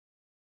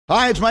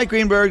 Hi, it's Mike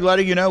Greenberg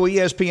letting you know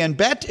ESPN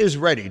Bet is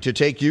ready to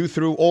take you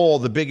through all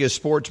the biggest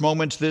sports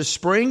moments this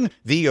spring.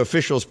 The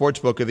official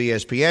sportsbook of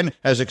ESPN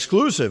has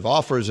exclusive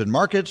offers and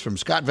markets from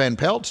Scott Van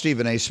Pelt,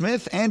 Stephen A.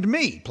 Smith, and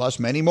me, plus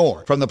many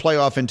more. From the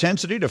playoff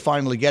intensity to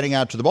finally getting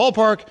out to the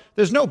ballpark,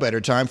 there's no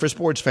better time for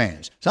sports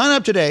fans. Sign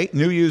up today.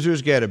 New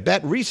users get a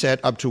bet reset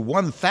up to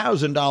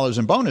 $1,000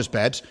 in bonus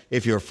bets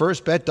if your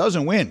first bet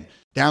doesn't win.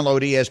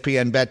 Download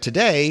ESPN Bet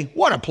today.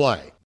 What a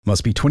play.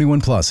 Must be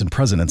 21 plus and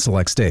present in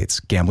select states.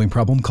 Gambling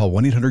problem? Call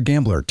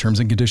 1-800-GAMBLER. Terms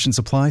and conditions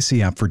apply.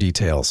 See app for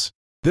details.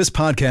 This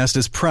podcast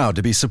is proud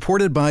to be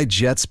supported by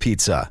Jets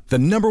Pizza, the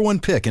 #1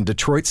 pick in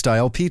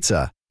Detroit-style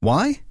pizza.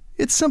 Why?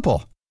 It's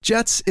simple.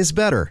 Jets is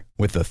better.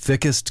 With the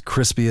thickest,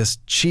 crispiest,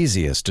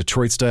 cheesiest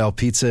Detroit-style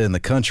pizza in the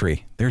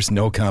country, there's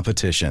no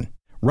competition.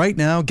 Right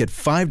now, get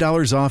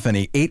 $5 off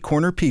any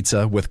 8-corner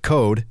pizza with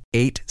code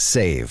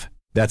 8SAVE.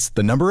 That's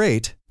the number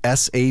 8,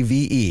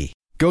 SAVE.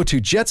 Go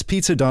to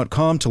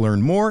jetspizza.com to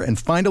learn more and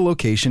find a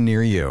location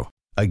near you.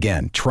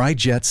 Again, try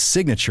Jet's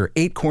signature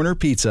 8-corner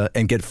pizza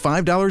and get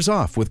 $5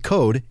 off with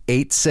code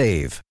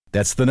 8SAVE.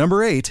 That's the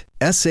number 8,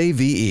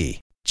 SAVE.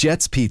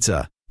 Jet's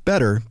Pizza.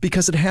 Better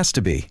because it has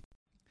to be.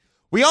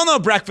 We all know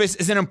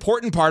breakfast is an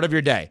important part of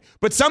your day,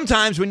 but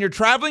sometimes when you're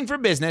traveling for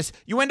business,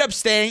 you end up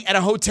staying at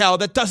a hotel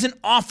that doesn't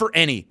offer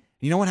any.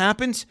 You know what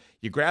happens?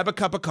 You grab a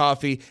cup of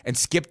coffee and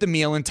skip the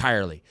meal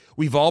entirely.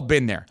 We've all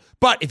been there.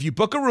 But if you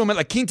book a room at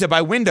La Quinta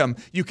by Wyndham,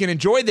 you can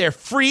enjoy their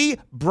free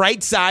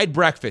Bright Side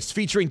breakfast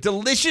featuring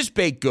delicious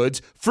baked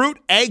goods, fruit,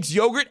 eggs,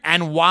 yogurt,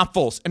 and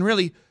waffles. And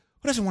really,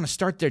 who doesn't want to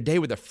start their day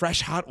with a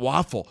fresh, hot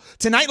waffle?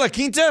 Tonight, La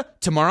Quinta,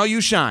 tomorrow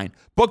you shine.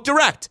 Book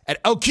direct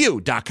at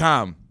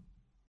LQ.com.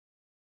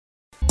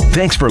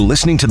 Thanks for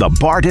listening to the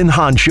Bart and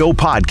Hahn Show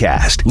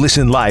podcast.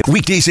 Listen live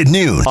weekdays at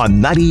noon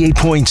on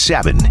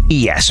 98.7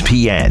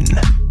 ESPN.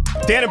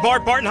 Dan and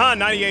Bart and Hahn,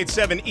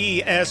 98.7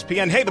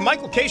 ESPN. Hey, the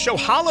Michael K. Show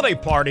holiday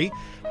party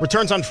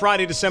returns on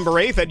Friday, December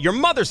 8th at your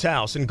mother's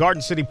house in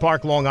Garden City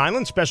Park, Long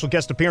Island. Special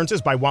guest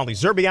appearances by Wally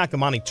Zerbiak,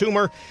 Amani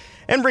Toomer,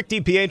 and Rick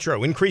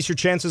DiPietro. Increase your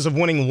chances of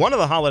winning one of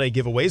the holiday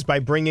giveaways by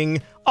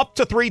bringing up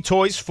to 3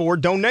 toys for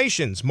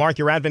donations. Mark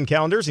your advent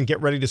calendars and get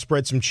ready to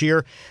spread some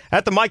cheer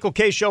at the Michael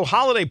K. Show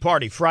holiday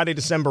party Friday,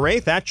 December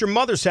 8th at your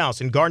mother's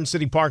house in Garden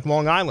City Park,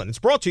 Long Island. It's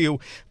brought to you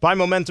by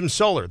Momentum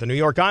Solar, the New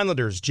York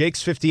Islanders,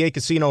 Jake's 58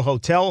 Casino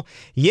Hotel,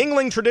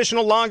 Yingling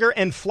Traditional Lager,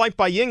 and Flight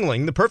by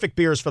Yingling, the perfect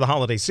beers for the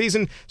holiday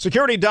season.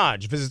 Security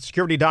Dodge. Visit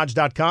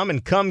securitydodge.com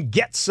and come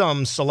get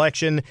some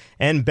selection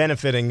and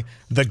benefiting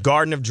the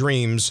Garden of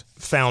Dreams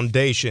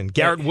Foundation.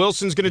 Garrett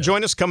Wilson's going to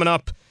join us coming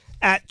up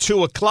at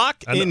 2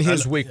 o'clock in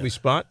his weekly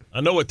spot. I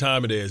know what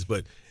time it is,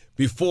 but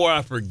before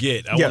I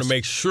forget, I want to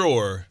make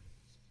sure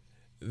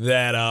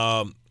that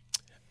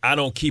I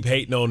don't keep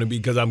hating on him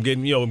because I'm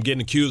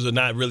getting accused of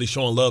not really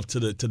showing love to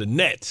the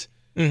Nets.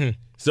 Mm-hmm.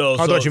 So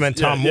I thought you meant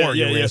Tom Moore.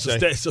 Yeah.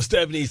 So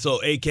Stephanie,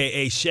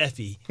 a.k.a.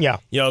 Sheffy. Yeah.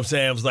 You know what I'm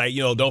saying? I was like,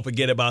 don't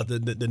forget about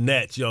the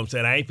Nets. You know what I'm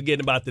saying? I ain't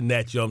forgetting about the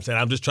Nets. You know what I'm saying?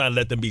 I'm just trying to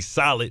let them be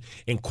solid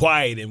and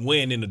quiet and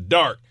win in the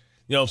dark.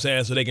 You know what I'm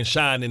saying? So they can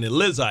shine in the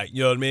Lizite.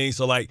 You know what I mean?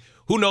 So, like,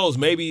 who knows?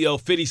 Maybe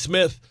Fitty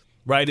Smith,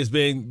 right, is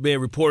being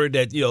reported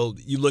that,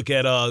 you look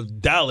at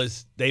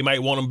Dallas, they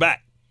might want him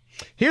back.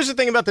 Here's the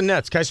thing about the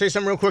Nets. Can I say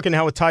something real quick and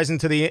how it ties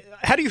into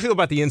how do you feel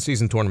about the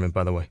in-season tournament,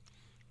 by the way?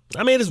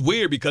 I mean, it's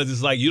weird because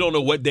it's like you don't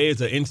know what day is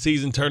an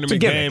in-season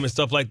tournament game and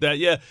stuff like that.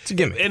 Yeah. It's a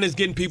gimmick. And it's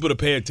getting people to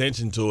pay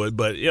attention to it.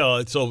 But,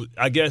 so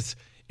I guess,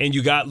 and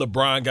you got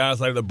LeBron, guys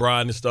like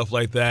LeBron and stuff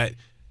like that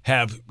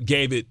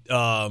gave it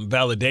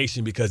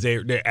validation because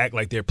they act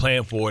like they're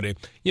playing for it. And,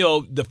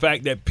 the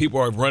fact that people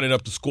are running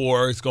up the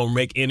score, it's going to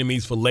make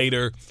enemies for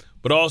later.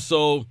 But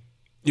also,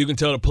 you can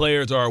tell the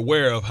players are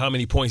aware of how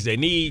many points they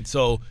need.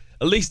 So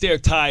at least they're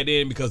tied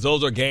in because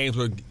those are games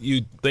where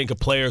you think of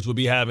players will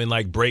be having,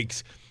 like,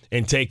 breaks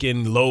and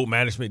taking load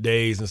management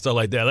days and stuff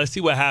like that. Let's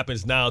see what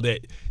happens now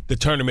that the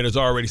tournament is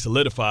already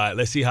solidified.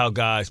 Let's see how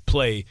guys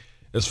play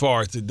as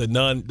far as the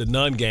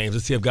non games.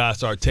 Let's see if guys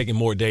start taking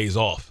more days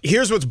off.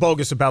 Here's what's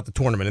bogus about the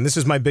tournament, and this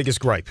is my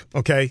biggest gripe,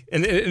 okay?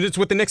 And it's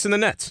with the Knicks and the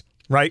Nets,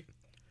 right?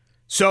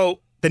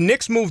 So the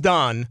Knicks moved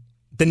on.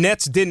 The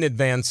Nets didn't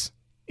advance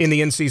in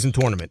the in-season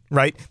tournament,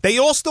 right? They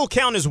all still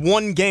count as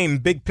one game,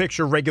 big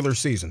picture, regular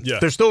season. Yeah.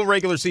 They're still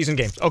regular season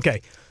games.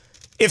 Okay.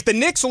 If the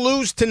Knicks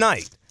lose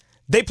tonight,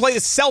 they play the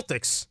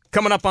Celtics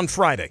coming up on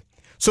Friday.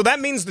 So that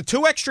means the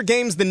 2 extra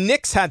games the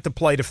Knicks had to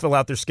play to fill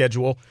out their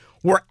schedule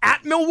were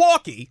at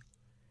Milwaukee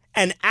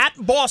and at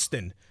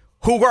Boston,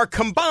 who are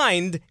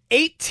combined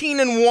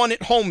 18-1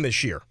 at home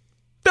this year.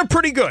 They're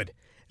pretty good.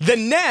 The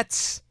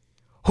Nets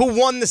who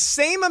won the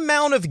same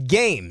amount of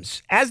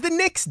games as the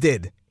Knicks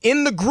did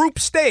in the group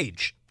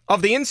stage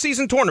of the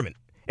in-season tournament.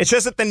 It's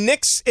just that the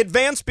Knicks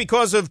advanced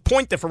because of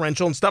point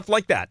differential and stuff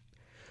like that.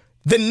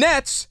 The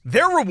Nets,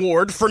 their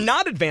reward for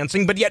not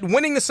advancing but yet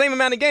winning the same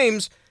amount of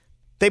games,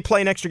 they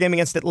play an extra game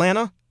against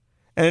Atlanta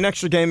and an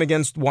extra game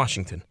against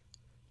Washington.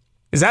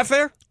 Is that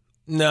fair?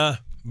 Nah,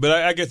 but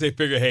I guess they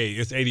figure, hey,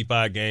 it's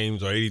 85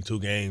 games or 82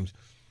 games.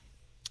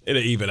 It'll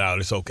even out.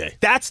 It's okay.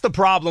 That's the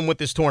problem with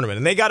this tournament,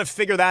 and they got to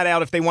figure that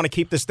out if they want to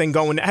keep this thing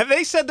going. Have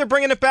they said they're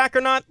bringing it back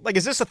or not? Like,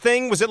 is this a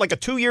thing? Was it like a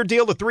 2-year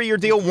deal, a 3-year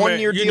deal,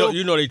 1-year deal?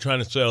 You know they're trying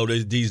to sell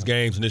these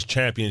games and this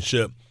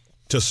championship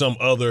to some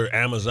other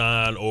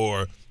Amazon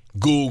or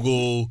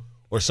Google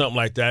or something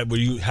like that where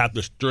you have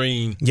to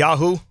stream.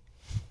 Yahoo?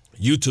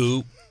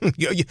 YouTube.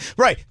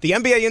 Right. The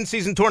NBA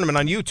in-season tournament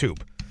on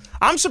YouTube.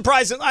 I'm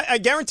surprised. I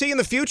guarantee in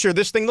the future,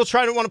 this thing, they'll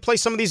try to want to play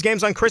some of these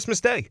games on Christmas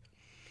Day.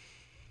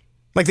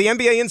 Like the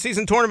NBA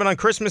in-season tournament on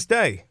Christmas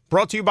Day,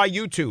 brought to you by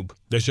YouTube.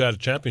 They should have a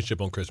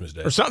championship on Christmas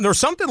Day. Or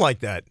something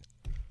like that.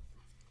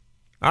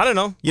 I don't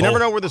know. You never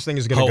know where this thing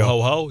is going to go.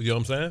 Ho, ho, ho. You know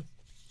what I'm saying?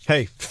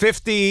 Hey,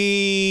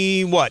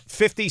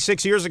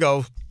 56 years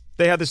ago,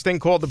 they had this thing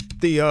called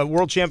the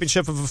World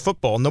Championship of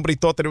Football. Nobody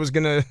thought that it was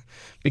going to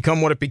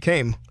become what it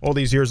became all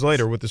these years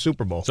later with the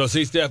Super Bowl. So,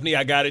 see, Stephanie,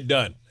 I got it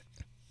done.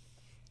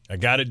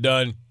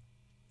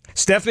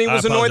 Stephanie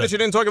was annoyed that you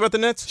didn't talk about the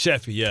Nets?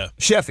 Sheffy, yeah.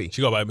 Sheffy.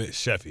 She go by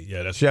Sheffy,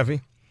 yeah. That's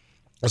Sheffy?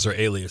 That's her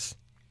alias.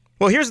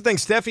 Well, here's the thing,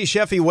 Steffi,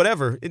 Sheffy,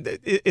 whatever.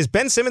 Is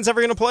Ben Simmons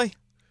ever going to play?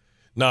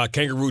 Nah,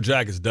 Kangaroo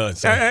Jack is done.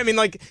 So. I mean,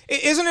 like,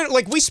 isn't it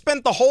like we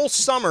spent the whole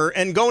summer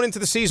and going into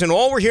the season,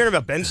 all we're hearing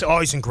about Ben,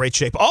 he's in great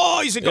shape. Oh,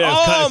 he's in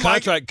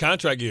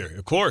contract year,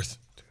 of course.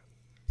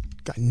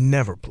 Guy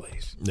never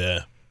plays.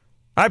 Yeah.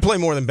 I play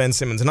more than Ben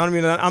Simmons, and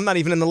I'm not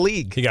even in the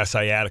league. He got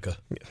sciatica.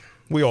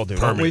 We all do,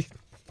 don't we?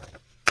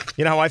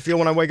 You know how I feel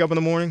when I wake up in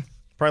the morning?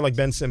 Probably like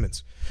Ben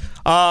Simmons.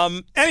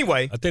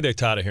 Anyway. I think they're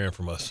tired of hearing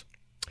from us.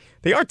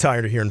 They are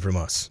tired of hearing from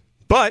us.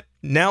 But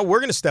now we're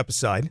going to step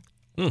aside,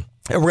 and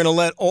we're going to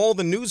let all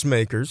the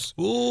newsmakers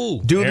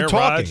do Aaron the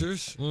talking.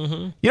 Rodgers.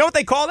 Mm-hmm. You know what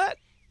they call that?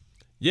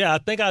 Yeah, I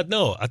think I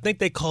know. I think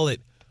they call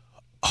it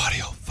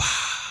audio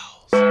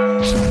files.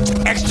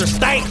 Extra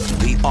stank.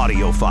 The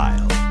audio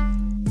file.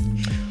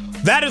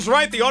 That is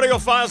right. The audio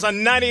files on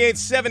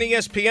 98.7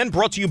 ESPN,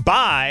 brought to you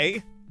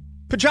by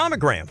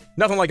Pajamagram.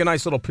 Nothing like a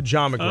nice little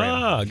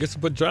pajamagram. Get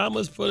some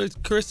pajamas for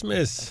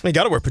Christmas. You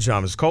got to wear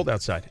pajamas. It's cold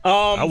outside.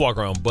 I walk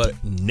around butt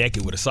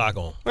naked with a sock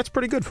on. That's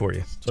pretty good for you.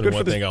 It's the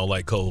one thing I don't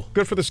like cold.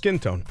 Good for the skin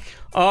tone.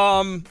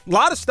 A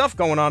lot of stuff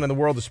going on in the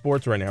world of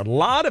sports right now. A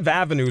lot of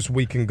avenues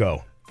we can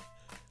go.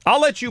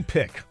 I'll let you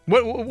pick.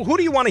 Who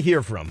do you want to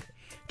hear from?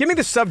 Give me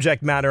the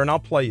subject matter and I'll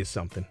play you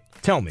something.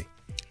 Tell me.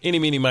 Eeny,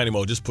 meeny, miny,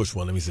 mo. Just push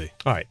one. Let me see.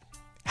 All right.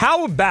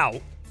 How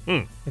about...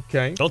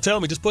 Okay. Don't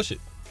tell me. Just push it.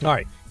 All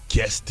right.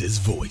 Guess this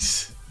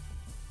voice.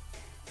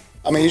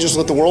 I mean, he just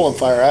lit the world on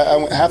fire.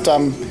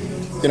 Halftime,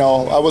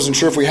 I wasn't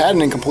sure if we had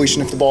an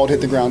incompletion if the ball had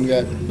hit the ground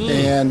yet.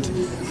 And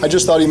I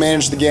just thought he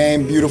managed the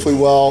game beautifully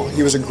well.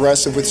 He was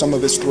aggressive with some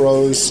of his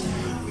throws.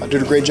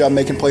 Did a great job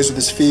making plays with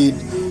his feet.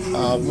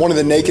 One of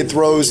the naked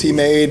throws he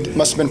made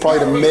must have been probably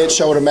to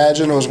Mitch, I would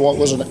imagine. It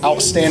was an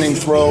outstanding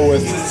throw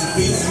with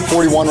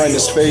 41 right in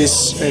his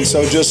face. And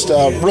so just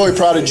really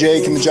proud of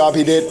Jake and the job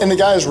he did. And the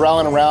guys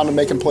rallying around and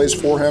making plays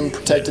for him,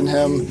 protecting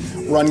him,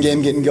 run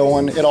game getting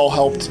going. It all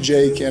helped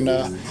Jake. And,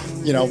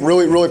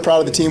 really, really proud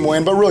of the team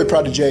win, but really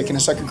proud of Jake. And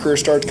his second career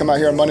start to come out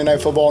here on Monday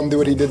Night Football and do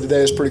what he did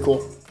today is pretty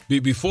cool.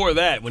 Before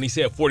that, when he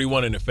said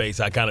 41 in the face,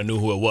 I kind of knew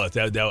who it was.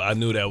 I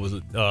knew that was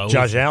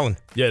Josh Allen.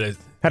 Yeah.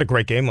 Had a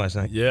great game last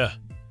night. Yeah.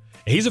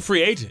 He's a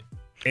free agent.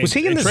 And, was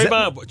he in the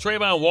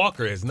Trayvon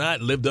Walker has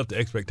not lived up to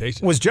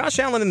expectations. Was Josh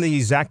Allen in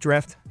the Zach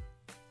draft?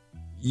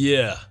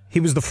 Yeah. He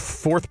was the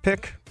fourth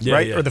pick,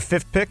 right? Yeah. Or the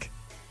fifth pick?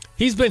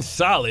 He's been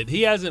solid.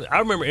 He hasn't. I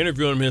remember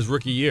interviewing him his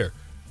rookie year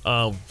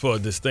for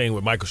this thing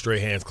with Michael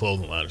Strahan's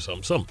clothing line or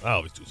something. I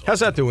always do something. How's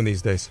that doing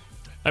these days?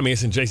 I mean,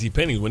 it's in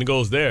JCPenney. When it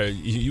goes there,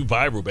 you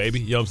viral, baby.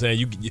 You know what I'm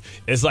saying?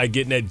 It's like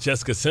getting that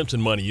Jessica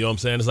Simpson money. You know what I'm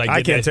saying? It's like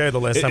I can't tell you the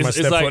last time I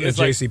stepped foot in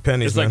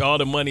JCPenney. It's like all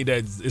the money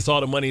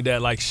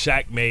that like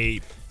Shaq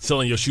made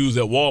selling your shoes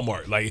at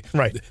Walmart. Like,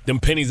 right. Them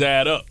pennies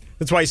add up.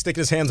 That's why he's sticking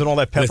his hands on all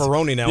that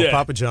pepperoni now at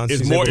Papa John's.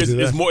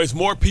 It's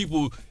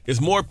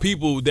more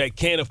people that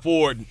can't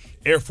afford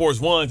Air Force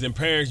Ones and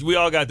parents. We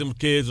all got them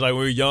kids like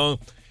when we were young.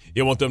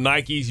 You want them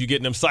Nikes, you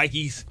get them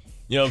Psyches.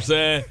 You know what I'm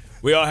saying?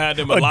 We all had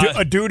them a lot.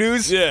 A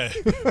doo-doos? Yeah.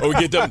 Or we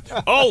get them.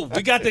 Oh,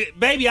 we got the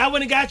baby. I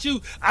went and got you.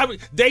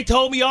 They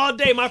told me all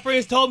day. My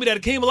friends told me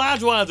that Akeem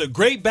Olajuwon's a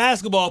great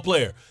basketball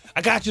player.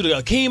 I got you the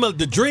Akeem of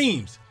the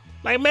Dreams.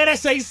 Like, man, that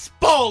say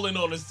Spalding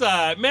on the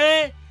side,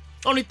 man.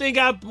 Only thing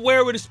I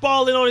wear with a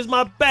Spalding on is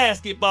my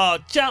basketball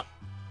chop.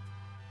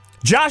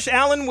 Josh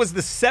Allen was the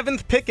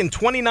 7th pick in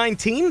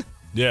 2019?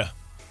 Yeah.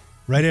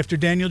 Right after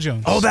Daniel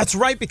Jones. Oh, that's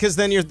right, because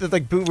then you're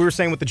like we were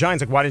saying with the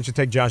Giants, like, why didn't you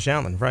take Josh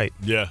Allen? Right.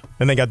 Yeah.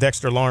 And they got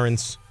Dexter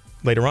Lawrence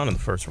later on in the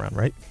first round,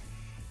 right?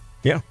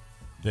 Yeah.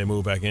 They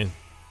moved back in.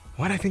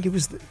 Why did I think it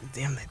was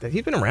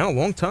he's been around a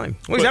long time.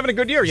 Well, he's having a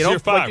good year,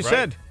 like you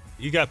said.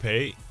 He got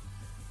paid.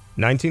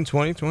 19,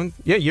 20, 20.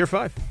 Yeah, year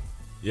 5.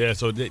 Yeah,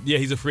 so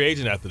he's a free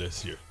agent after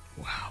this year.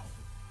 Wow.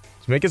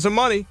 He's making some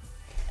money.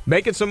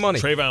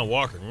 Trayvon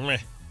Walker. Meh.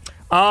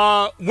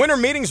 Winter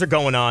meetings are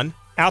going on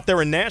out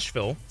there in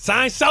Nashville.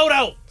 Sign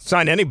Soto.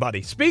 Sign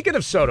anybody. Speaking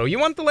of Soto, you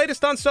want the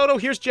latest on Soto?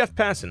 Here's Jeff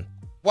Passan.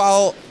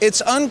 While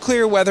it's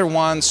unclear whether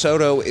Juan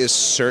Soto is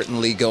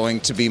certainly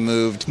going to be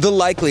moved, the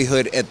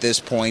likelihood at this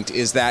point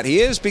is that he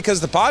is, because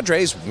the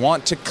Padres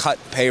want to cut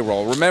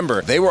payroll.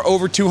 Remember, they were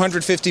over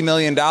 $250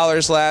 million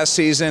last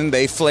season.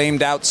 They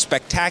flamed out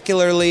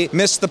spectacularly,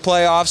 missed the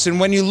playoffs, and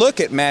when you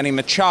look at Manny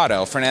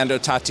Machado, Fernando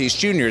Tatis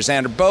Jr.,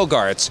 Xander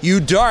Bogaerts, Yu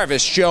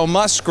Darvish, Joe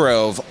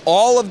Musgrove,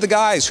 all of the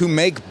guys who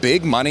make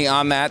big money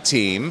on that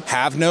team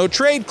have no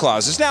trade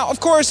clauses. Now,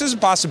 of course, there's a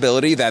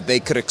possibility that they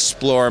could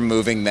explore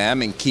moving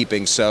them and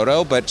keeping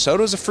Soto, but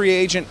Soto's a free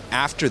agent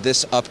after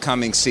this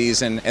upcoming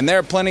season, and there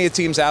are plenty of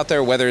teams out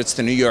there, whether it's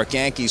the New York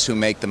Yankees, who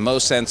make the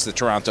most sense, the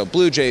Toronto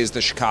Blue Jays,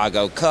 the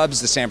Chicago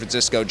Cubs, the San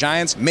Francisco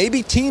Giants,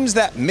 maybe teams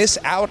that miss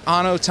out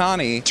on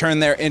Ohtani turn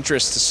their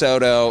interest to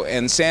Soto,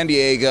 and San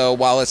Diego,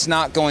 while it's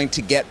not going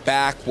to get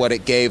back what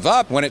it gave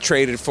up when it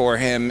traded for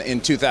him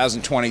in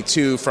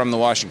 2022 from the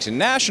Washington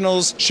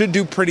Nationals, should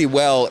do pretty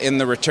well in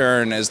the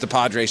return as the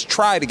Padres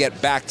try to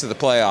get back to the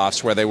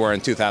playoffs where they were in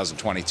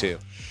 2022.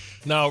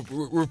 Now,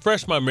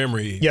 refresh my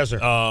memory. Yes, sir.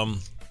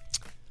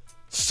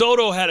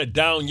 Soto had a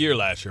down year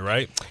last year,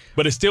 right?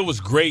 But it still was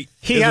great.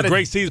 It was a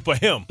great season for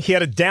him. He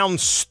had a down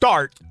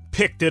start,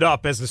 picked it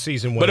up as the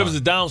season went on. But it was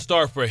a down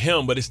start for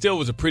him, but it still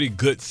was a pretty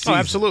good season. Oh,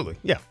 absolutely.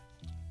 Yeah.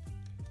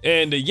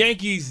 And the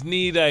Yankees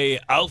need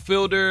a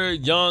outfielder,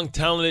 young,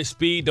 talented,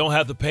 speed. Don't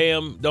have to pay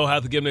him. Don't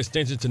have to give him an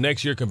extension to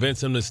next year,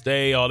 convince him to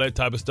stay, all that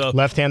type of stuff.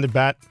 Left-handed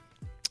bat.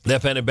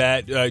 Left-handed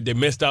bat. They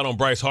missed out on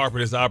Bryce Harper.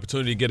 There's the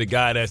opportunity to get a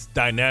guy that's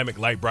dynamic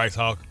like Bryce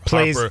Harper.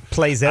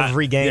 Plays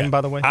every game,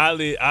 by the way.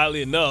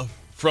 Oddly enough,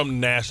 from the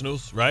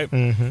Nationals, right?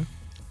 Mm-hmm.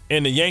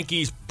 And the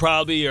Yankees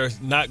probably are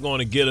not going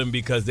to get him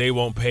because they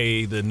won't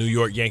pay the New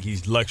York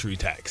Yankees luxury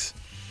tax.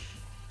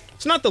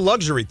 It's not the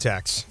luxury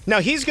tax.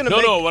 Now, he's going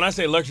to No, when I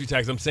say luxury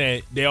tax, I'm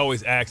saying they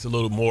always ask a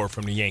little more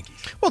from the Yankees.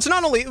 Well, it's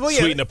not only... Well, yeah.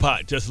 Sweeten the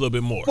pot just a little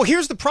bit more. Well,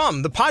 here's the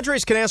problem. The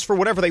Padres can ask for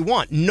whatever they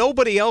want.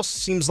 Nobody else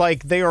seems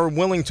like they are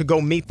willing to go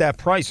meet that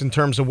price in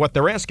terms of what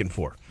they're asking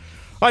for.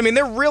 I mean,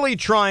 they're really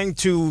trying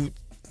to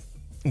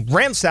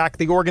ransack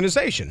the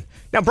organization.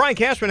 Now, Brian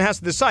Cashman has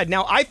to decide.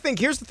 Now, I think...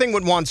 Here's the thing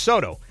with Juan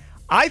Soto.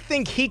 I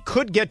think he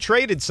could get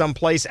traded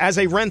someplace as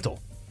a rental.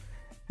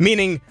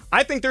 Meaning,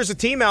 I think there's a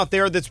team out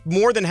there that's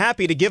more than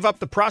happy to give up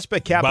the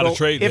prospect capital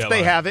if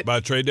they have it. By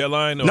a trade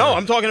deadline? Or? No,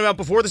 I'm talking about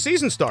before the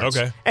season starts.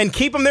 Okay. And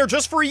keep him there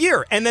just for a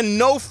year and then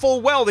know full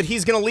well that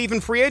he's going to leave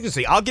in free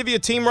agency. I'll give you a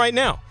team right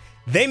now.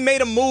 They made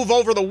a move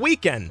over the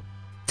weekend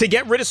to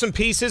get rid of some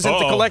pieces and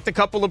to collect a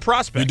couple of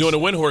prospects. You're doing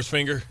a Windhorse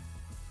finger.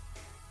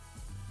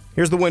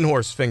 Here's the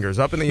Windhorse fingers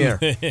up in the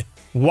air.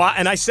 Why?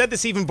 And I said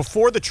this even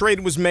before the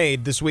trade was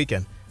made this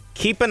weekend.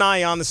 Keep an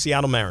eye on the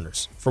Seattle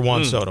Mariners for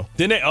Juan Soto.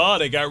 Then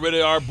they got rid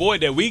of our boy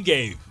that we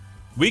gave.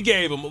 We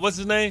gave him, what's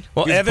his name?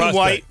 Well, Evan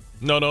White.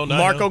 No, not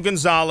Marco him.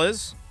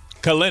 Gonzalez.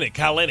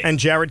 Kalinick. And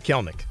Jared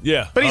Kelenic.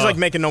 Yeah. But he's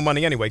making no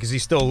money anyway because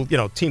he's still,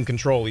 team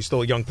control. He's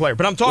still a young player.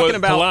 But I'm talking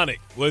about... Kalanick.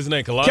 What's his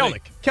name?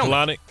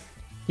 Kelenic.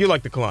 You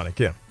like the Kelenic,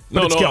 yeah.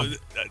 No,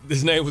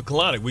 his name was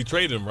Kalanick. We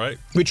traded him, right?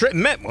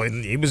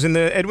 He was in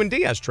the Edwin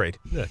Diaz trade.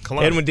 Yeah,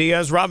 Kalanick. Edwin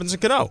Diaz, Robinson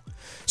Cano.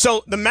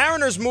 So the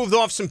Mariners moved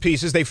off some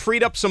pieces. They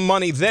freed up some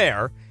money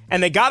there,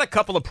 and they got a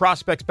couple of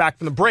prospects back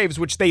from the Braves,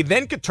 which they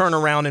then could turn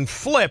around and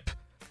flip,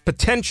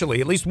 potentially,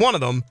 at least one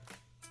of them,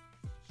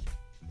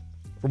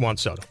 for Juan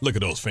Soto. Look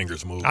at those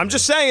fingers move. I'm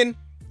just saying.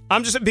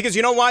 Because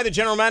you know why? The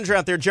general manager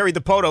out there, Jerry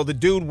DiPoto, the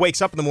dude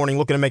wakes up in the morning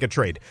looking to make a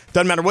trade.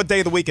 Doesn't matter what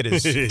day of the week it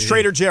is. It's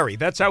Trader Jerry.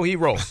 That's how he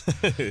rolls.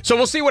 So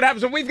we'll see what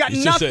happens. We've got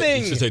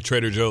nothing. You should say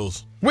Trader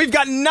Joe's. We've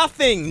got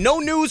nothing. No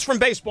news from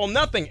baseball.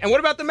 Nothing. And what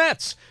about the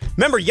Mets?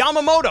 Remember,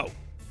 Yamamoto,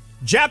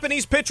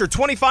 Japanese pitcher,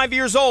 25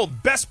 years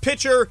old, best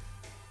pitcher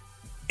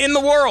in the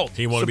world.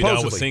 He wanted to be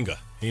down with Senga.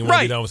 He wanted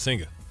to be down with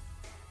Senga.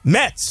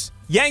 Mets,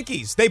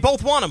 Yankees, they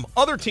both want him.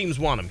 Other teams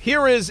want him.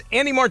 Here is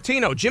Andy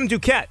Martino, Jim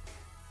Duquette,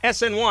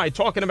 SNY,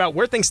 talking about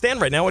where things stand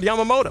right now with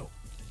Yamamoto.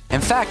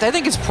 In fact, I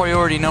think it's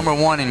priority number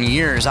one in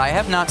years. I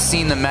have not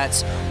seen the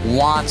Mets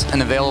want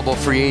an available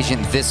free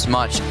agent this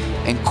much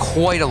in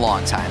quite a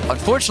long time.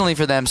 Unfortunately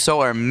for them, so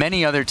are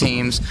many other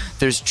teams.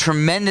 There's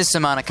tremendous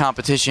amount of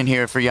competition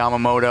here for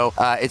Yamamoto.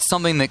 It's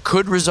something that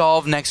could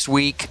resolve next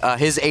week.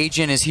 His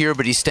agent is here,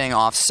 but he's staying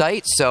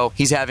off-site, so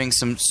he's having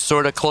some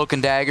sort of cloak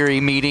and dagger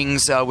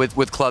meetings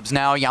with clubs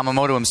now.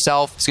 Yamamoto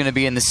himself is going to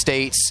be in the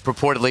States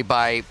purportedly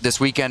by this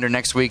weekend or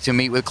next week to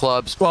meet with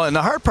clubs. Well, and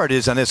the hard part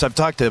is on this, I've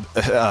talked to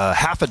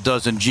half a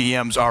dozen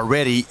GMs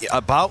already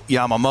about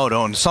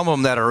Yamamoto, and some of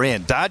them that are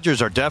in.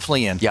 Dodgers are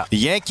definitely in. Yeah. The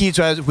Yankees,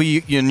 as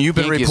you've been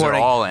Yankees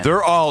reporting, are all in.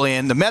 They're all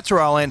in. The Mets are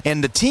all in.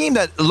 And the team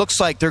that looks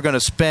like they're going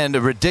to spend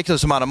a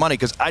ridiculous amount of money,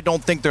 because I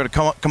don't think they're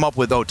going to come up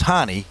with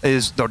Ohtani,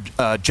 is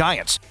the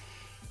Giants.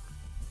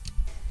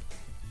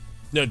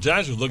 Yeah,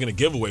 Giants was looking to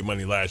give away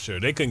money last year.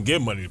 They couldn't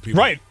give money to people.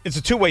 Right. It's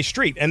a two-way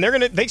street, and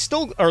they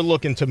still are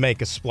looking to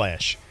make a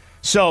splash.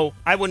 So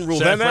I wouldn't rule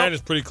them out. San Fran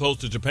is pretty close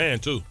to Japan,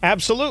 too.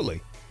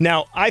 Absolutely.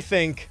 Now, I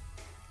think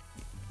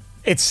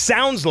it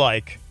sounds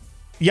like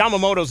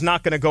Yamamoto's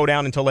not going to go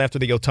down until after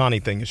the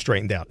Ohtani thing is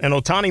straightened out. And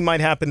Ohtani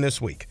might happen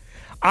this week.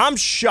 I'm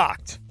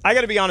shocked. I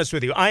got to be honest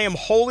with you. I am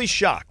wholly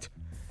shocked.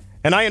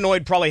 And I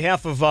annoyed probably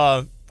half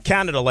of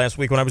Canada last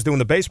week when I was doing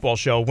the baseball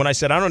show when I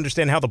said I don't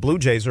understand how the Blue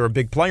Jays are a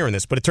big player in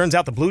this. But it turns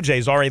out the Blue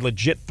Jays are a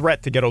legit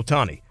threat to get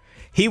Ohtani.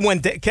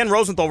 Ken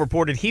Rosenthal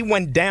reported he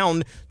went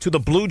down to the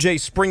Blue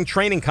Jays spring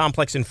training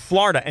complex in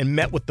Florida and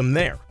met with them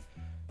there.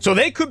 So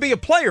they could be a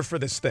player for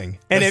this thing.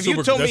 And that's if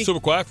you told me that's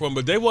super quiet for them,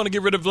 but they want to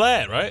get rid of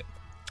Vlad, right?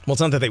 Well,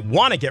 it's not that they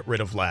want to get rid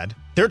of Vlad.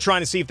 They're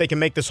trying to see if they can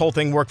make this whole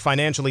thing work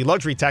financially.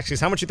 Luxury taxes.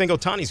 How much do you think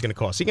Ohtani's going to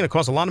cost? He's going to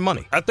cost a lot of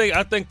money. I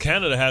think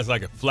Canada has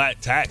like a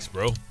flat tax,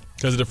 bro,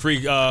 because of the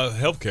free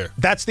health care.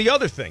 That's the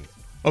other thing.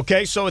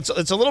 Okay, so it's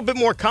a little bit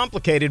more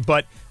complicated,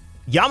 but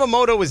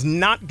Yamamoto is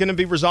not going to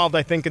be resolved,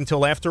 I think,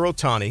 until after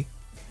Ohtani.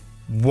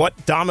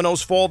 What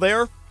dominoes fall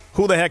there?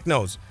 Who the heck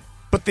knows?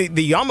 But the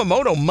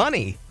Yamamoto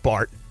money,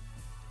 Bart,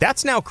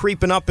 that's now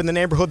creeping up in the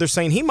neighborhood. They're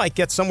saying he might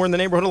get somewhere in the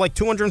neighborhood of like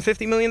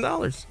 $250 million.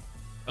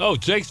 Oh,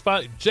 Jake's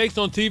on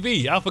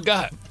TV. I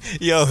forgot.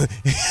 Yo.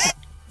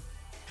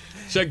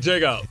 Check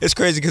Jake out. It's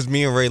crazy because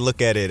me and Ray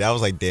look at it. I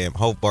was like, damn,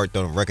 hope Bart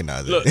don't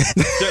recognize it. Look,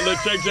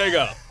 check Jake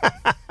out.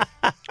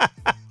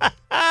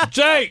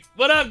 Jake,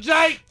 what up,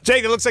 Jake?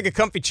 Jake, it looks like a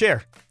comfy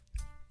chair.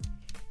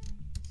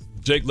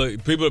 Jake,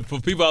 look, for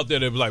people out there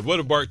that be like, what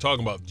is Bart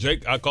talking about?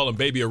 Jake, I call him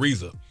Baby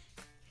Ariza.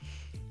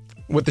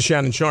 With the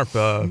Shannon Sharp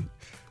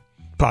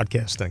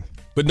podcast thing.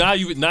 But now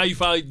you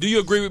finally, do you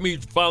agree with me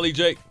finally,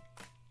 Jake?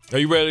 Are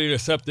you ready to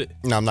accept it?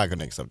 No, I'm not going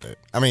to accept it.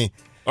 I mean.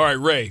 All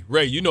right,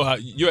 Ray, you know how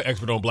you're an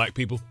expert on black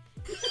people.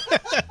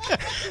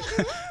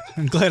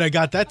 I'm glad I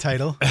got that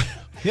title.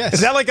 Yes.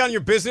 Is that like on your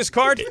business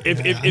card? I'm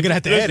going to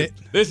have to edit.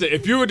 Listen,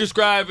 if you were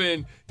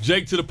describing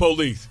Jake to the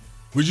police,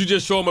 would you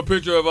just show him a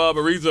picture of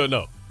Ariza or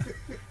no?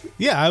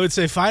 Yeah, I would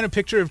say find a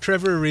picture of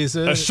Trevor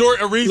Ariza. A short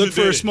Ariza Look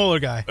for did a smaller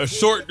guy. A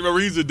short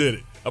Ariza did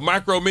it. A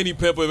micro mini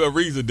pimp of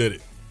Ariza did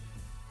it.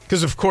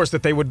 Because of course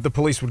the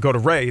police would go to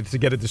Ray to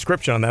get a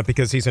description on that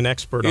because he's an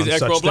expert on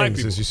such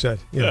things, as you said.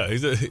 Yeah,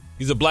 he's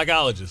a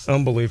blackologist.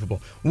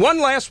 Unbelievable. One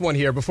last one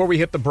here before we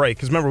hit the break,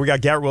 because remember we got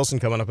Garrett Wilson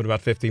coming up in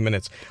about 15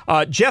 minutes.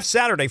 Jeff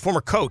Saturday,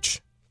 former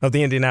coach of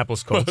the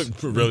Indianapolis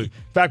Colts, really,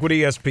 back with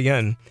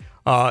ESPN,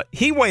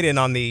 he weighed in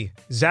on the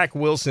Zach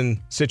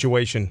Wilson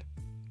situation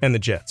and the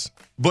Jets.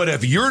 But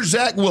if you're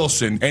Zach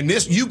Wilson and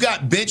you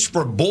got benched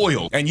for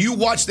Boyle and you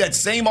watch that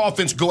same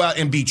offense go out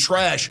and be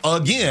trash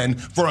again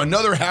for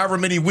another however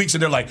many weeks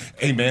and they're like,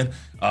 hey, man,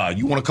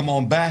 you want to come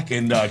on back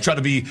and try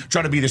to be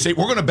the same?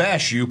 We're going to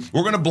bash you.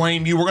 We're going to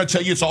blame you. We're going to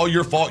tell you it's all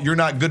your fault. You're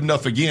not good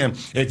enough again.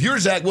 If you're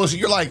Zach Wilson,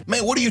 you're like,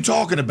 man, what are you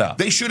talking about?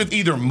 They should have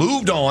either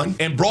moved on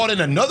and brought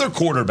in another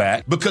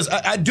quarterback, because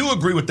I do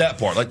agree with that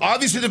part. Like,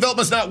 obviously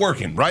development's not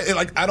working, right?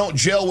 Like, I don't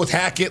gel with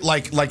Hackett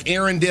like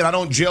Aaron did. I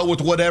don't gel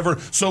with whatever.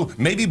 So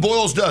maybe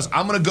Boyles does.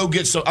 I'm going to go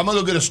get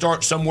a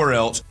start somewhere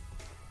else.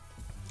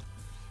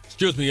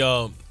 Excuse me,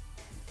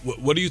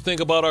 what do you think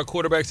about our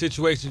quarterback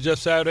situation, Jeff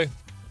Saturday?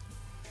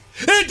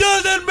 It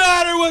doesn't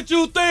matter what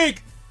you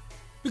think,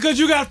 because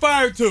you got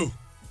fired too.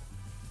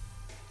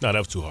 No, that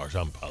was too harsh.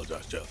 I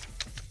apologize, Jeff.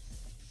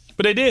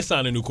 But they did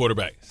sign a new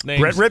quarterback. His name's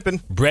Brett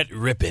Rippon. Brett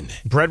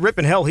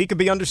Rippon. Hell, he could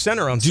be under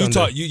center on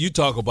Sunday. You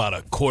talk about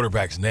a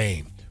quarterback's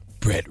name.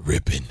 Brett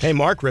Rippon. Hey,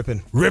 Mark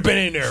Rippon. Rippon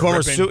in there.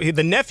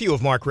 The nephew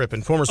of Mark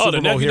Rippon, former Super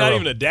Bowl hero. Not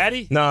even a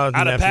daddy? No,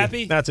 out of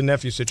Pappy? That's a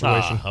nephew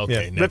situation.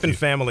 Okay, yeah. Rippon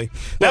family.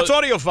 That's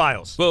audio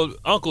files. Well,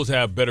 uncles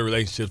have better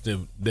relationships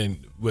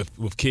than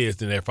with kids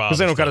than their fathers. Because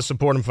they don't got to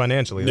support them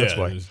financially. That's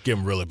why. Just give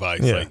them real advice.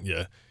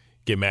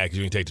 Get mad because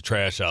you didn't take the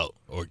trash out.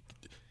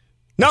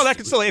 No, that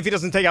could still, if he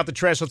doesn't take out the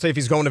trash, let's say if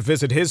he's going to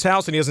visit his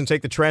house and he doesn't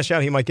take the trash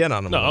out, he might get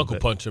on him. No, Uncle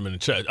punch him in the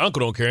chest. Uncle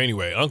don't care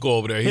anyway. Uncle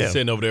over there, he's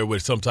sitting over there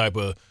with some type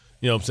of,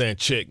 you know what I'm saying,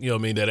 chick, you know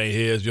what I mean, that ain't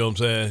his, you know what I'm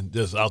saying,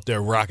 just out there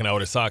rocking out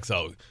with his socks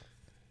out.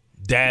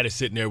 Dad is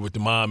sitting there with the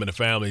mom and the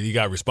family. He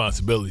got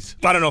responsibilities.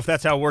 I don't know if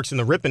that's how it works in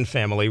the Rippon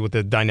family with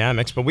the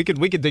dynamics, but we could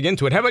dig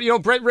into it. How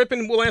about, Brett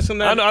Rippon? We'll ask him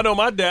that. I know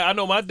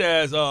my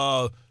dad's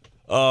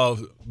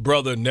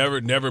brother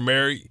never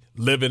married.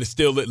 Living a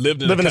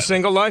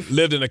single life?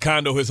 Lived in a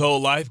condo his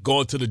whole life,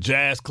 going to the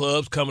jazz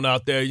clubs, coming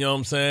out there, you know what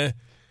I'm saying?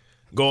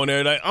 Going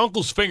there. Like,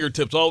 Uncle's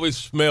fingertips always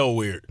smell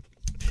weird.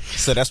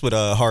 So that's what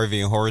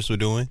Harvey and Horace were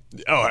doing?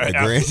 Oh,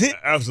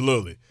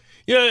 absolutely.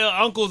 Yeah,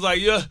 Uncle's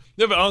like,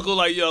 never Uncle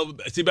like,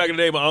 see, back in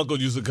the day, my uncle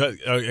used to cut,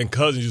 and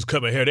cousins used to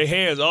cut my hair. Their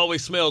hands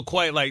always smell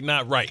quite like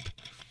not ripe.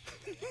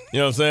 You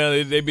know what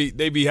I'm saying?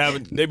 They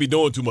be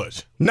doing too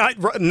much.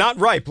 Not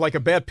ripe, like a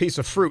bad piece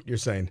of fruit, you're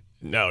saying?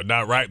 No,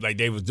 not ripe. Like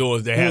they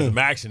had some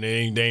action.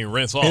 They ain't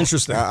rinse off.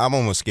 Interesting. I'm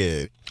almost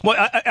scared.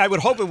 Well, I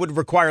would hope it would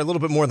require a little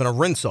bit more than a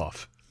rinse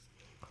off.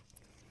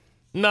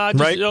 Nah,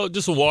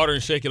 just some water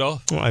and shake it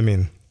off. Well, I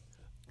mean,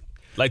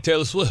 like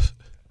Taylor Swift.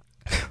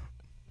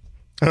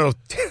 I don't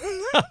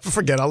know.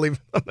 Forget. I'll leave.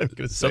 I'm not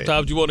going to say.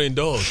 Sometimes you want to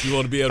indulge. You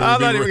want to be able to.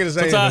 I'm not even going to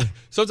say anything.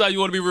 Sometimes you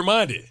want to be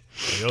reminded.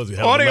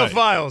 Audio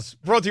Files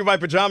brought to you by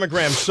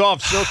Pajamagram.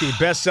 Soft, silky,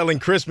 best-selling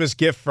Christmas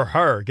gift for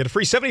her. Get a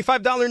free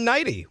 $75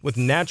 nightie with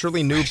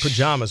naturally new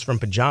pajamas from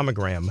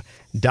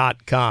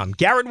Pajamagram.com.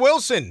 Garrett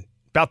Wilson,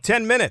 about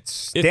 10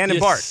 minutes. If Dan and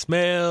Bart.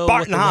 Smell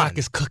Bart what and the Hahn. rock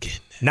is cooking.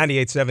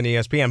 98.7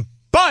 ESPN.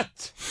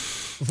 But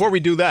before we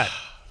do that,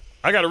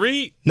 I got to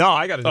read. No,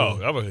 I got to do it.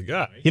 Oh, I'm a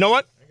guy. You know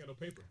what?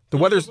 The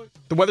weather's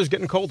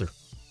getting colder.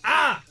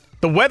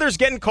 The weather's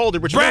getting colder,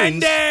 which means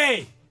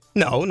Brandy.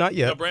 no, not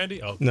yet. No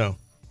brandy. Oh. No.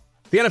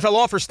 The NFL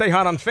offers stay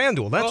hot on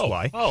FanDuel. That's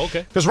why. Oh,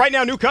 okay. Because right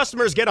now, new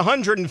customers get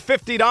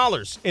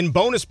 $150 in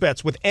bonus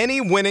bets with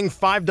any winning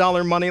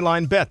 $5 money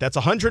line bet. That's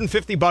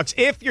 $150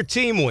 if your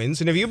team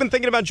wins. And if you've been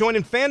thinking about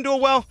joining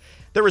FanDuel, well,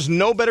 there is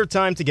no better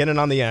time to get in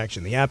on the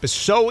action. The app is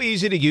so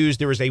easy to use.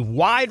 There is a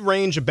wide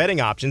range of betting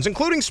options,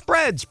 including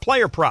spreads,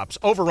 player props,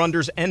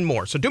 over-unders, and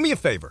more. So do me a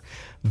favor.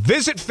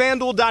 Visit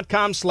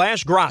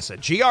FanDuel.com/Graca,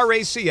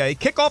 Graca.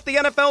 Kick off the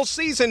NFL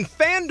season.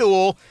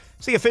 FanDuel,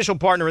 it's the official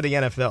partner of the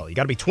NFL. You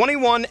got to be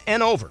 21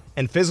 and over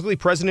and physically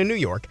present in New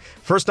York.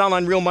 First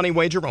online real money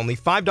wager only.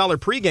 $5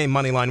 pregame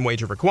money line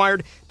wager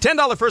required.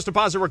 $10 first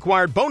deposit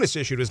required. Bonus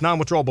issued as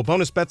non-withdrawable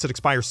bonus bets that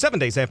expire 7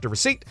 days after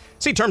receipt.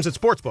 See terms at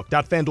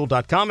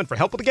sportsbook.fanduel.com. And for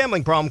help with a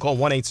gambling problem, call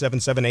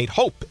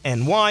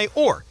 1-877-8-HOPE-NY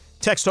or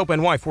text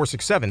HOPE-NY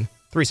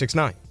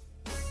 467-369.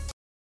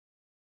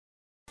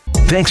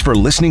 Thanks for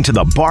listening to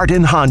the Bart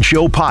and Hahn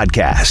Show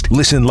podcast.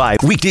 Listen live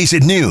weekdays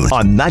at noon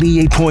on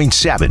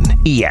 98.7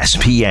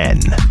 ESPN.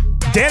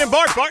 Dan and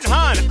Bart and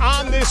Hahn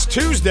on this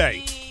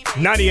Tuesday,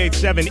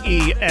 98.7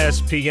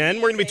 ESPN.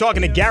 We're going to be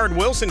talking to Garrett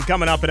Wilson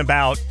coming up in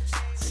about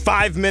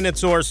 5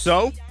 minutes or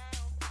so.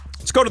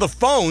 Let's go to the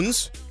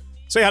phones.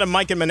 Say hi to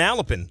Mike and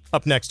Manalapan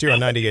up next here on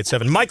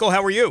 98.7. Michael,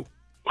 how are you?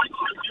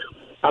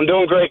 I'm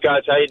doing great,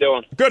 guys. How you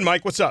doing? Good,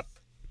 Mike. What's up?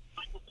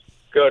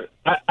 Good.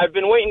 I've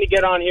been waiting to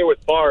get on here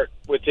with Bart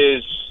with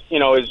his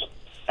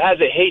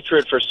has a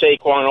hatred for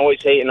Saquon,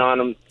 always hating on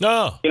him.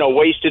 No.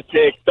 Wasted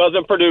pick,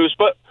 doesn't produce,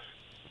 but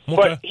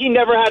he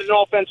never had an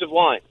offensive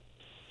line.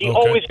 He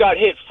always got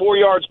hit 4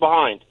 yards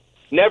behind.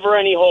 Never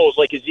any holes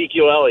like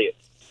Ezekiel Elliott.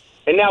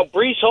 And now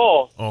Breece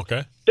Hall,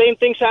 same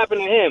thing's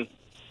happened to him.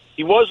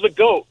 He was the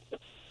GOAT,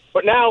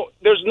 but now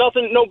there's no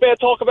bad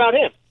talk about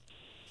him.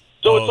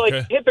 So it's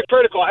like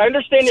hypocritical. I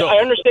understand he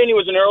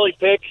was an early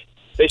pick.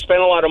 They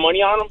spent a lot of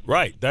money on him.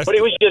 Right. But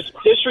it was just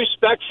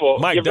disrespectful.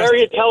 Mike, you're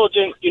very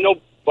intelligent.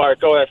 Bart,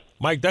 go ahead.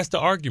 Mike, that's the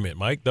argument,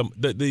 Mike.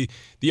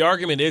 The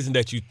argument isn't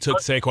that you took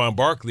Saquon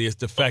Barkley. It's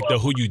the fact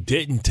of who you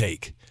didn't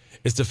take.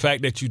 It's the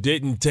fact that you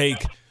didn't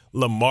take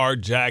Lamar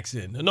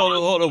Jackson. No,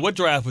 hold on. What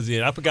draft was he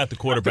in? I forgot the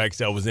quarterbacks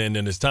that was in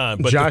this time.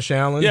 But Josh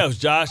Allen? Yeah, it was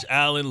Josh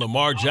Allen,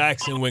 Lamar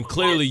Jackson, when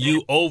clearly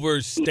you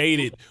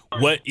overstated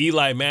what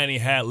Eli Manning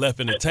had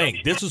left in the tank.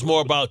 This was more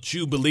about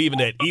you believing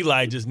that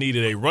Eli just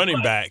needed a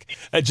running back,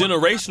 a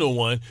generational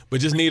one, but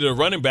just needed a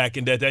running back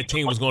and that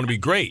team was going to be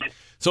great.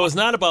 So it's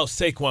not about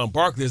Saquon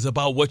Barkley. It's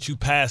about what you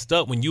passed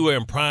up when you were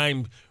in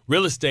prime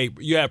real estate.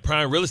 You had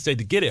prime real estate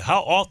to get it.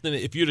 How often,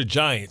 if you're the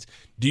Giants,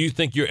 do you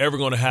think you're ever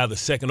going to have the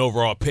second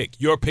overall pick,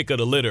 your pick of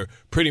the litter,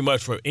 pretty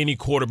much for any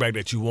quarterback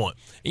that you want?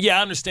 And yeah,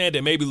 I understand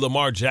that maybe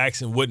Lamar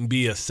Jackson wouldn't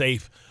be a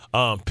safe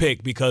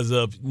pick because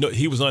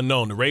he was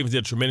unknown. The Ravens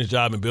did a tremendous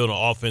job in building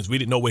an offense. We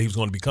didn't know what he was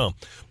going to become.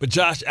 But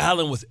Josh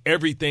Allen was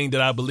everything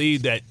that I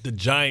believe that the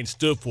Giants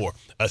stood for,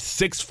 a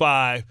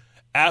 6'5",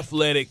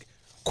 athletic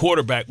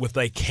quarterback with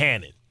a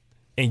cannon.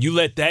 And you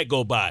let that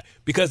go by.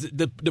 Because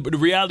the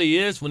reality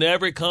is,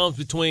 whenever it comes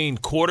between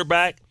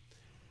quarterback,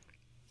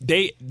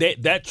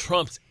 that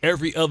trumps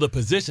every other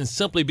position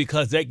simply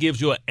because that gives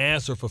you an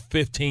answer for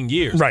 15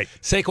 years. Right.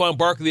 Saquon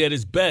Barkley at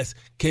his best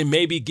can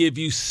maybe give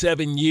you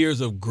 7 years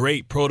of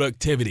great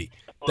productivity.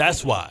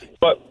 That's why.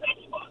 But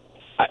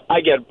I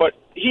get it. But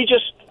he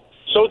just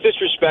so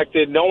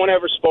disrespected. No one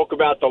ever spoke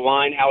about the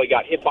line, how he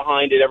got hit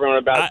behind it. Everyone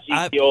about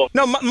Ezekiel.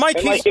 No,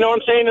 Mike, you know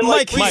what I'm saying? And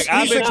Mike,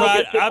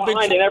 I've been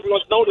and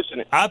everyone's noticing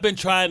it. I've been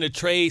trying to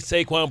trade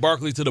Saquon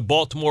Barkley to the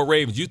Baltimore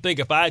Ravens. You think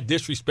if I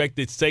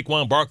disrespected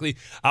Saquon Barkley,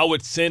 I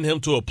would send him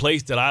to a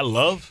place that I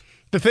love?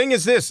 The thing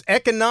is this,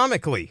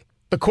 economically,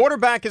 the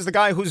quarterback is the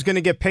guy who's going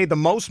to get paid the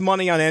most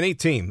money on any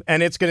team,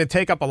 and it's going to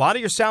take up a lot of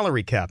your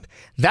salary cap.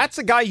 That's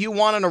a guy you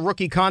want on a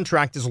rookie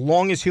contract as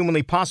long as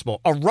humanly possible.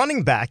 A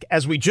running back,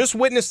 as we just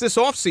witnessed this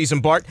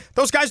offseason, Bart,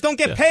 those guys don't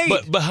get paid.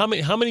 But how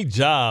many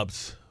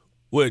jobs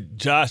would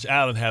Josh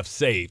Allen have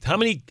saved? How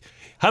many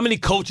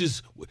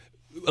coaches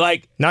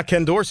like not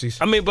Ken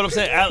Dorsey's? I mean, but I'm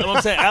saying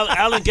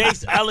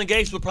Alan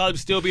Gates would probably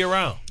still be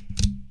around.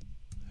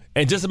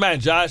 And just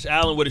imagine Josh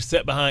Allen would have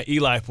sat behind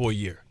Eli for a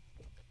year.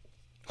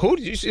 Who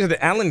did you say?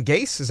 Alan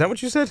Gase? Is that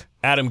what you said?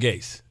 Adam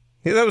Gase.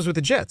 Yeah, that was with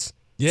the Jets.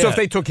 Yeah. So if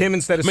they took him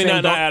instead of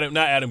not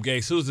Adam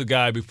Gase. Who was the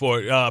guy before?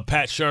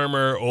 Pat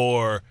Shurmur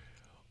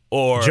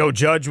or Joe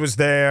Judge was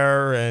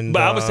there, but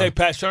I would say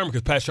Pat Shurmur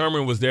because Pat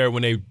Shurmur was there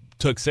when they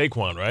took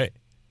Saquon, right?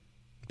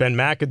 Ben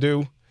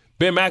McAdoo.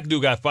 Ben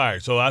McAdoo got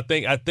fired, so I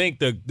think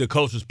the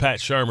coach was Pat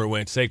Shurmur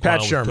when Saquon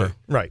was Shurmur, picked.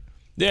 right?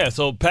 Yeah,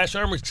 so Pat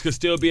Shermer could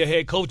still be a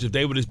head coach if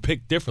they would have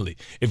picked differently.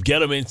 If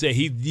Gettleman said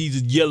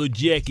he's a yellow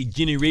jacket,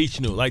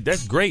 generational, like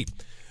that's great.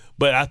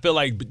 But I feel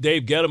like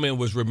Dave Gettleman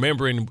was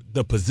remembering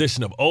the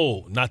position of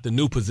old, not the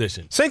new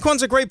position.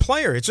 Saquon's a great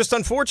player. It's just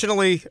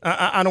unfortunately,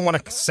 I don't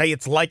want to say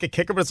it's like a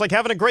kicker, but it's like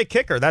having a great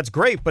kicker. That's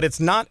great, but it's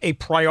not a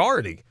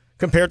priority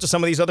compared to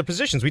some of these other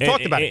positions. We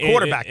talked about it.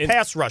 Quarterback,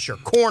 pass rusher,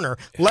 corner,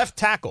 left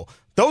tackle.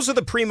 Those are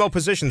the primo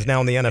positions now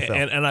in the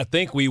NFL. And I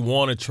think we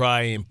want to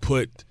try and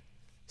put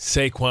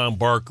Saquon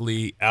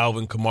Barkley,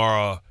 Alvin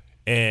Kamara,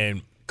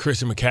 and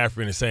Christian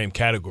McCaffrey in the same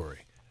category.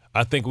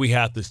 I think we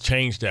have to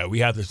change that. We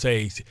have to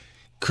say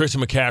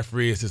Christian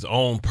McCaffrey is his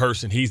own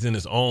person. He's in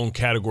his own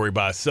category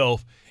by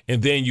himself.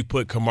 And then you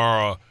put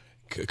Kamara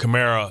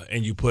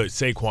and you put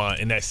Saquon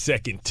in that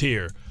second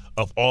tier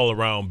of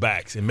all-around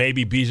backs. And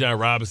maybe Bijan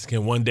Robinson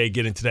can one day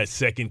get into that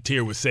second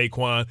tier with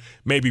Saquon.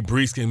 Maybe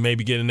Brees can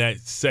maybe get in that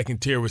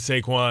second tier with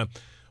Saquon.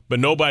 But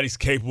nobody's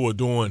capable of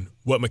doing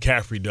what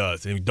McCaffrey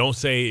does. And don't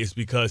say it's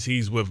because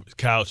he's with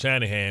Kyle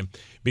Shanahan,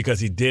 because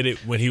he did it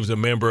when he was a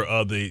member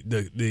of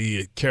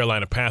the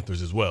Carolina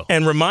Panthers as well.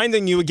 And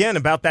reminding you again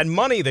about that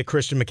money that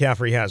Christian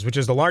McCaffrey has, which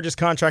is the largest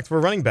contract for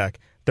a running back.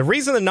 The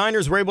reason the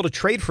Niners were able to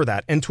trade for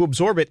that and to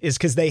absorb it is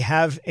because they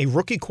have a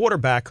rookie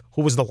quarterback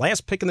who was the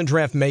last pick in the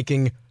draft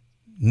making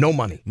no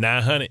money.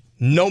 $900.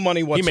 No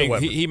money whatsoever.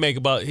 He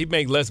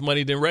make less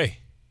money than Ray.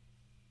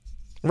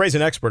 Ray's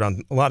an expert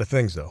on a lot of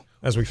things, though,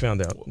 as we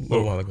found out a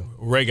little while ago.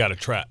 Ray got a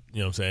trap, you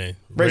know what I'm saying?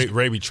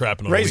 Ray be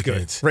trapping on the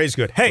weekends. Ray's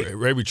good. Hey.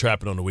 Ray be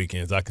trapping on the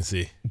weekends, I can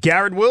see.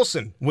 Garrett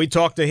Wilson. We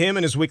talked to him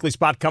in his weekly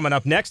spot coming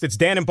up next. It's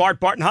Dan and Bart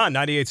and Hahn,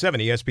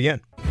 98.7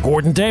 ESPN.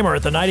 Gordon Damer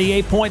at the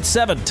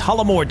 98.7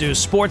 Tullamore Dew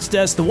Sports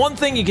Desk. The one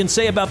thing you can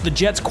say about the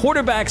Jets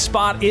quarterback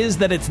spot is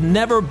that it's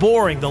never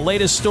boring. The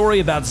latest story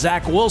about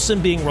Zach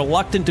Wilson being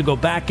reluctant to go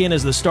back in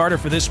as the starter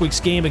for this week's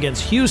game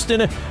against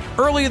Houston.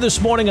 Earlier this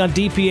morning on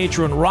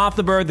DiPietro and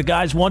Rothenberg, the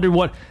guys wondered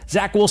what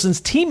Zach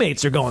Wilson's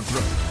teammates are going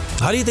through.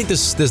 How do you think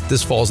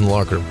this falls in the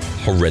locker room?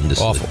 Horrendously.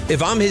 Awful.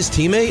 If I'm his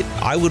teammate,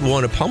 I would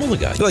want to pummel the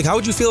guy. Like, how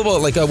would you feel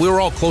about, like, we were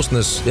all close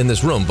in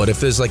this room, but if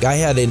there's, like,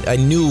 I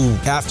knew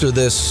after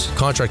this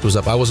contract was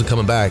up, I wasn't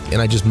coming back,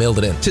 and I just mailed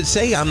it in. To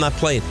say I'm not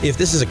playing, if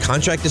this is a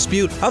contract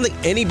dispute, I don't think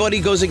anybody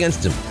goes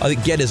against him. I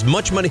think get as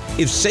much money.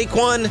 If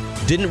Saquon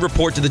didn't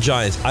report to the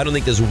Giants, I don't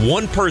think there's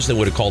one person that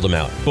would have called him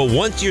out. But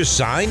once you're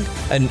signed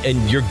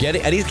and you're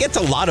getting, and he gets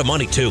a lot of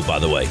money too, by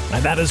the way.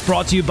 And that is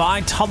brought to you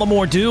by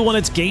Tullamore Dew. When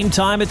it's game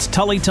time, it's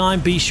Tully time.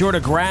 Be sure to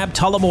grab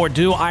Tullamore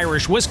Dew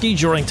Irish Whiskey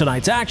during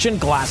tonight's action.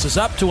 Glasses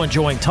up to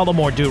enjoying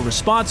Tullamore Dew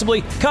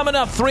responsibly. Coming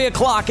up 3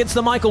 o'clock, it's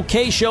the Michael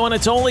Kay Show, and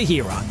it's only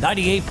here on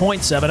 98.7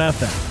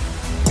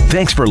 FM.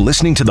 Thanks for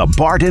listening to the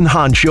Bart and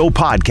Hahn Show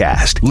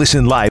podcast.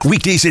 Listen live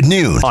weekdays at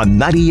noon on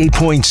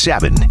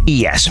 98.7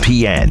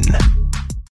 ESPN.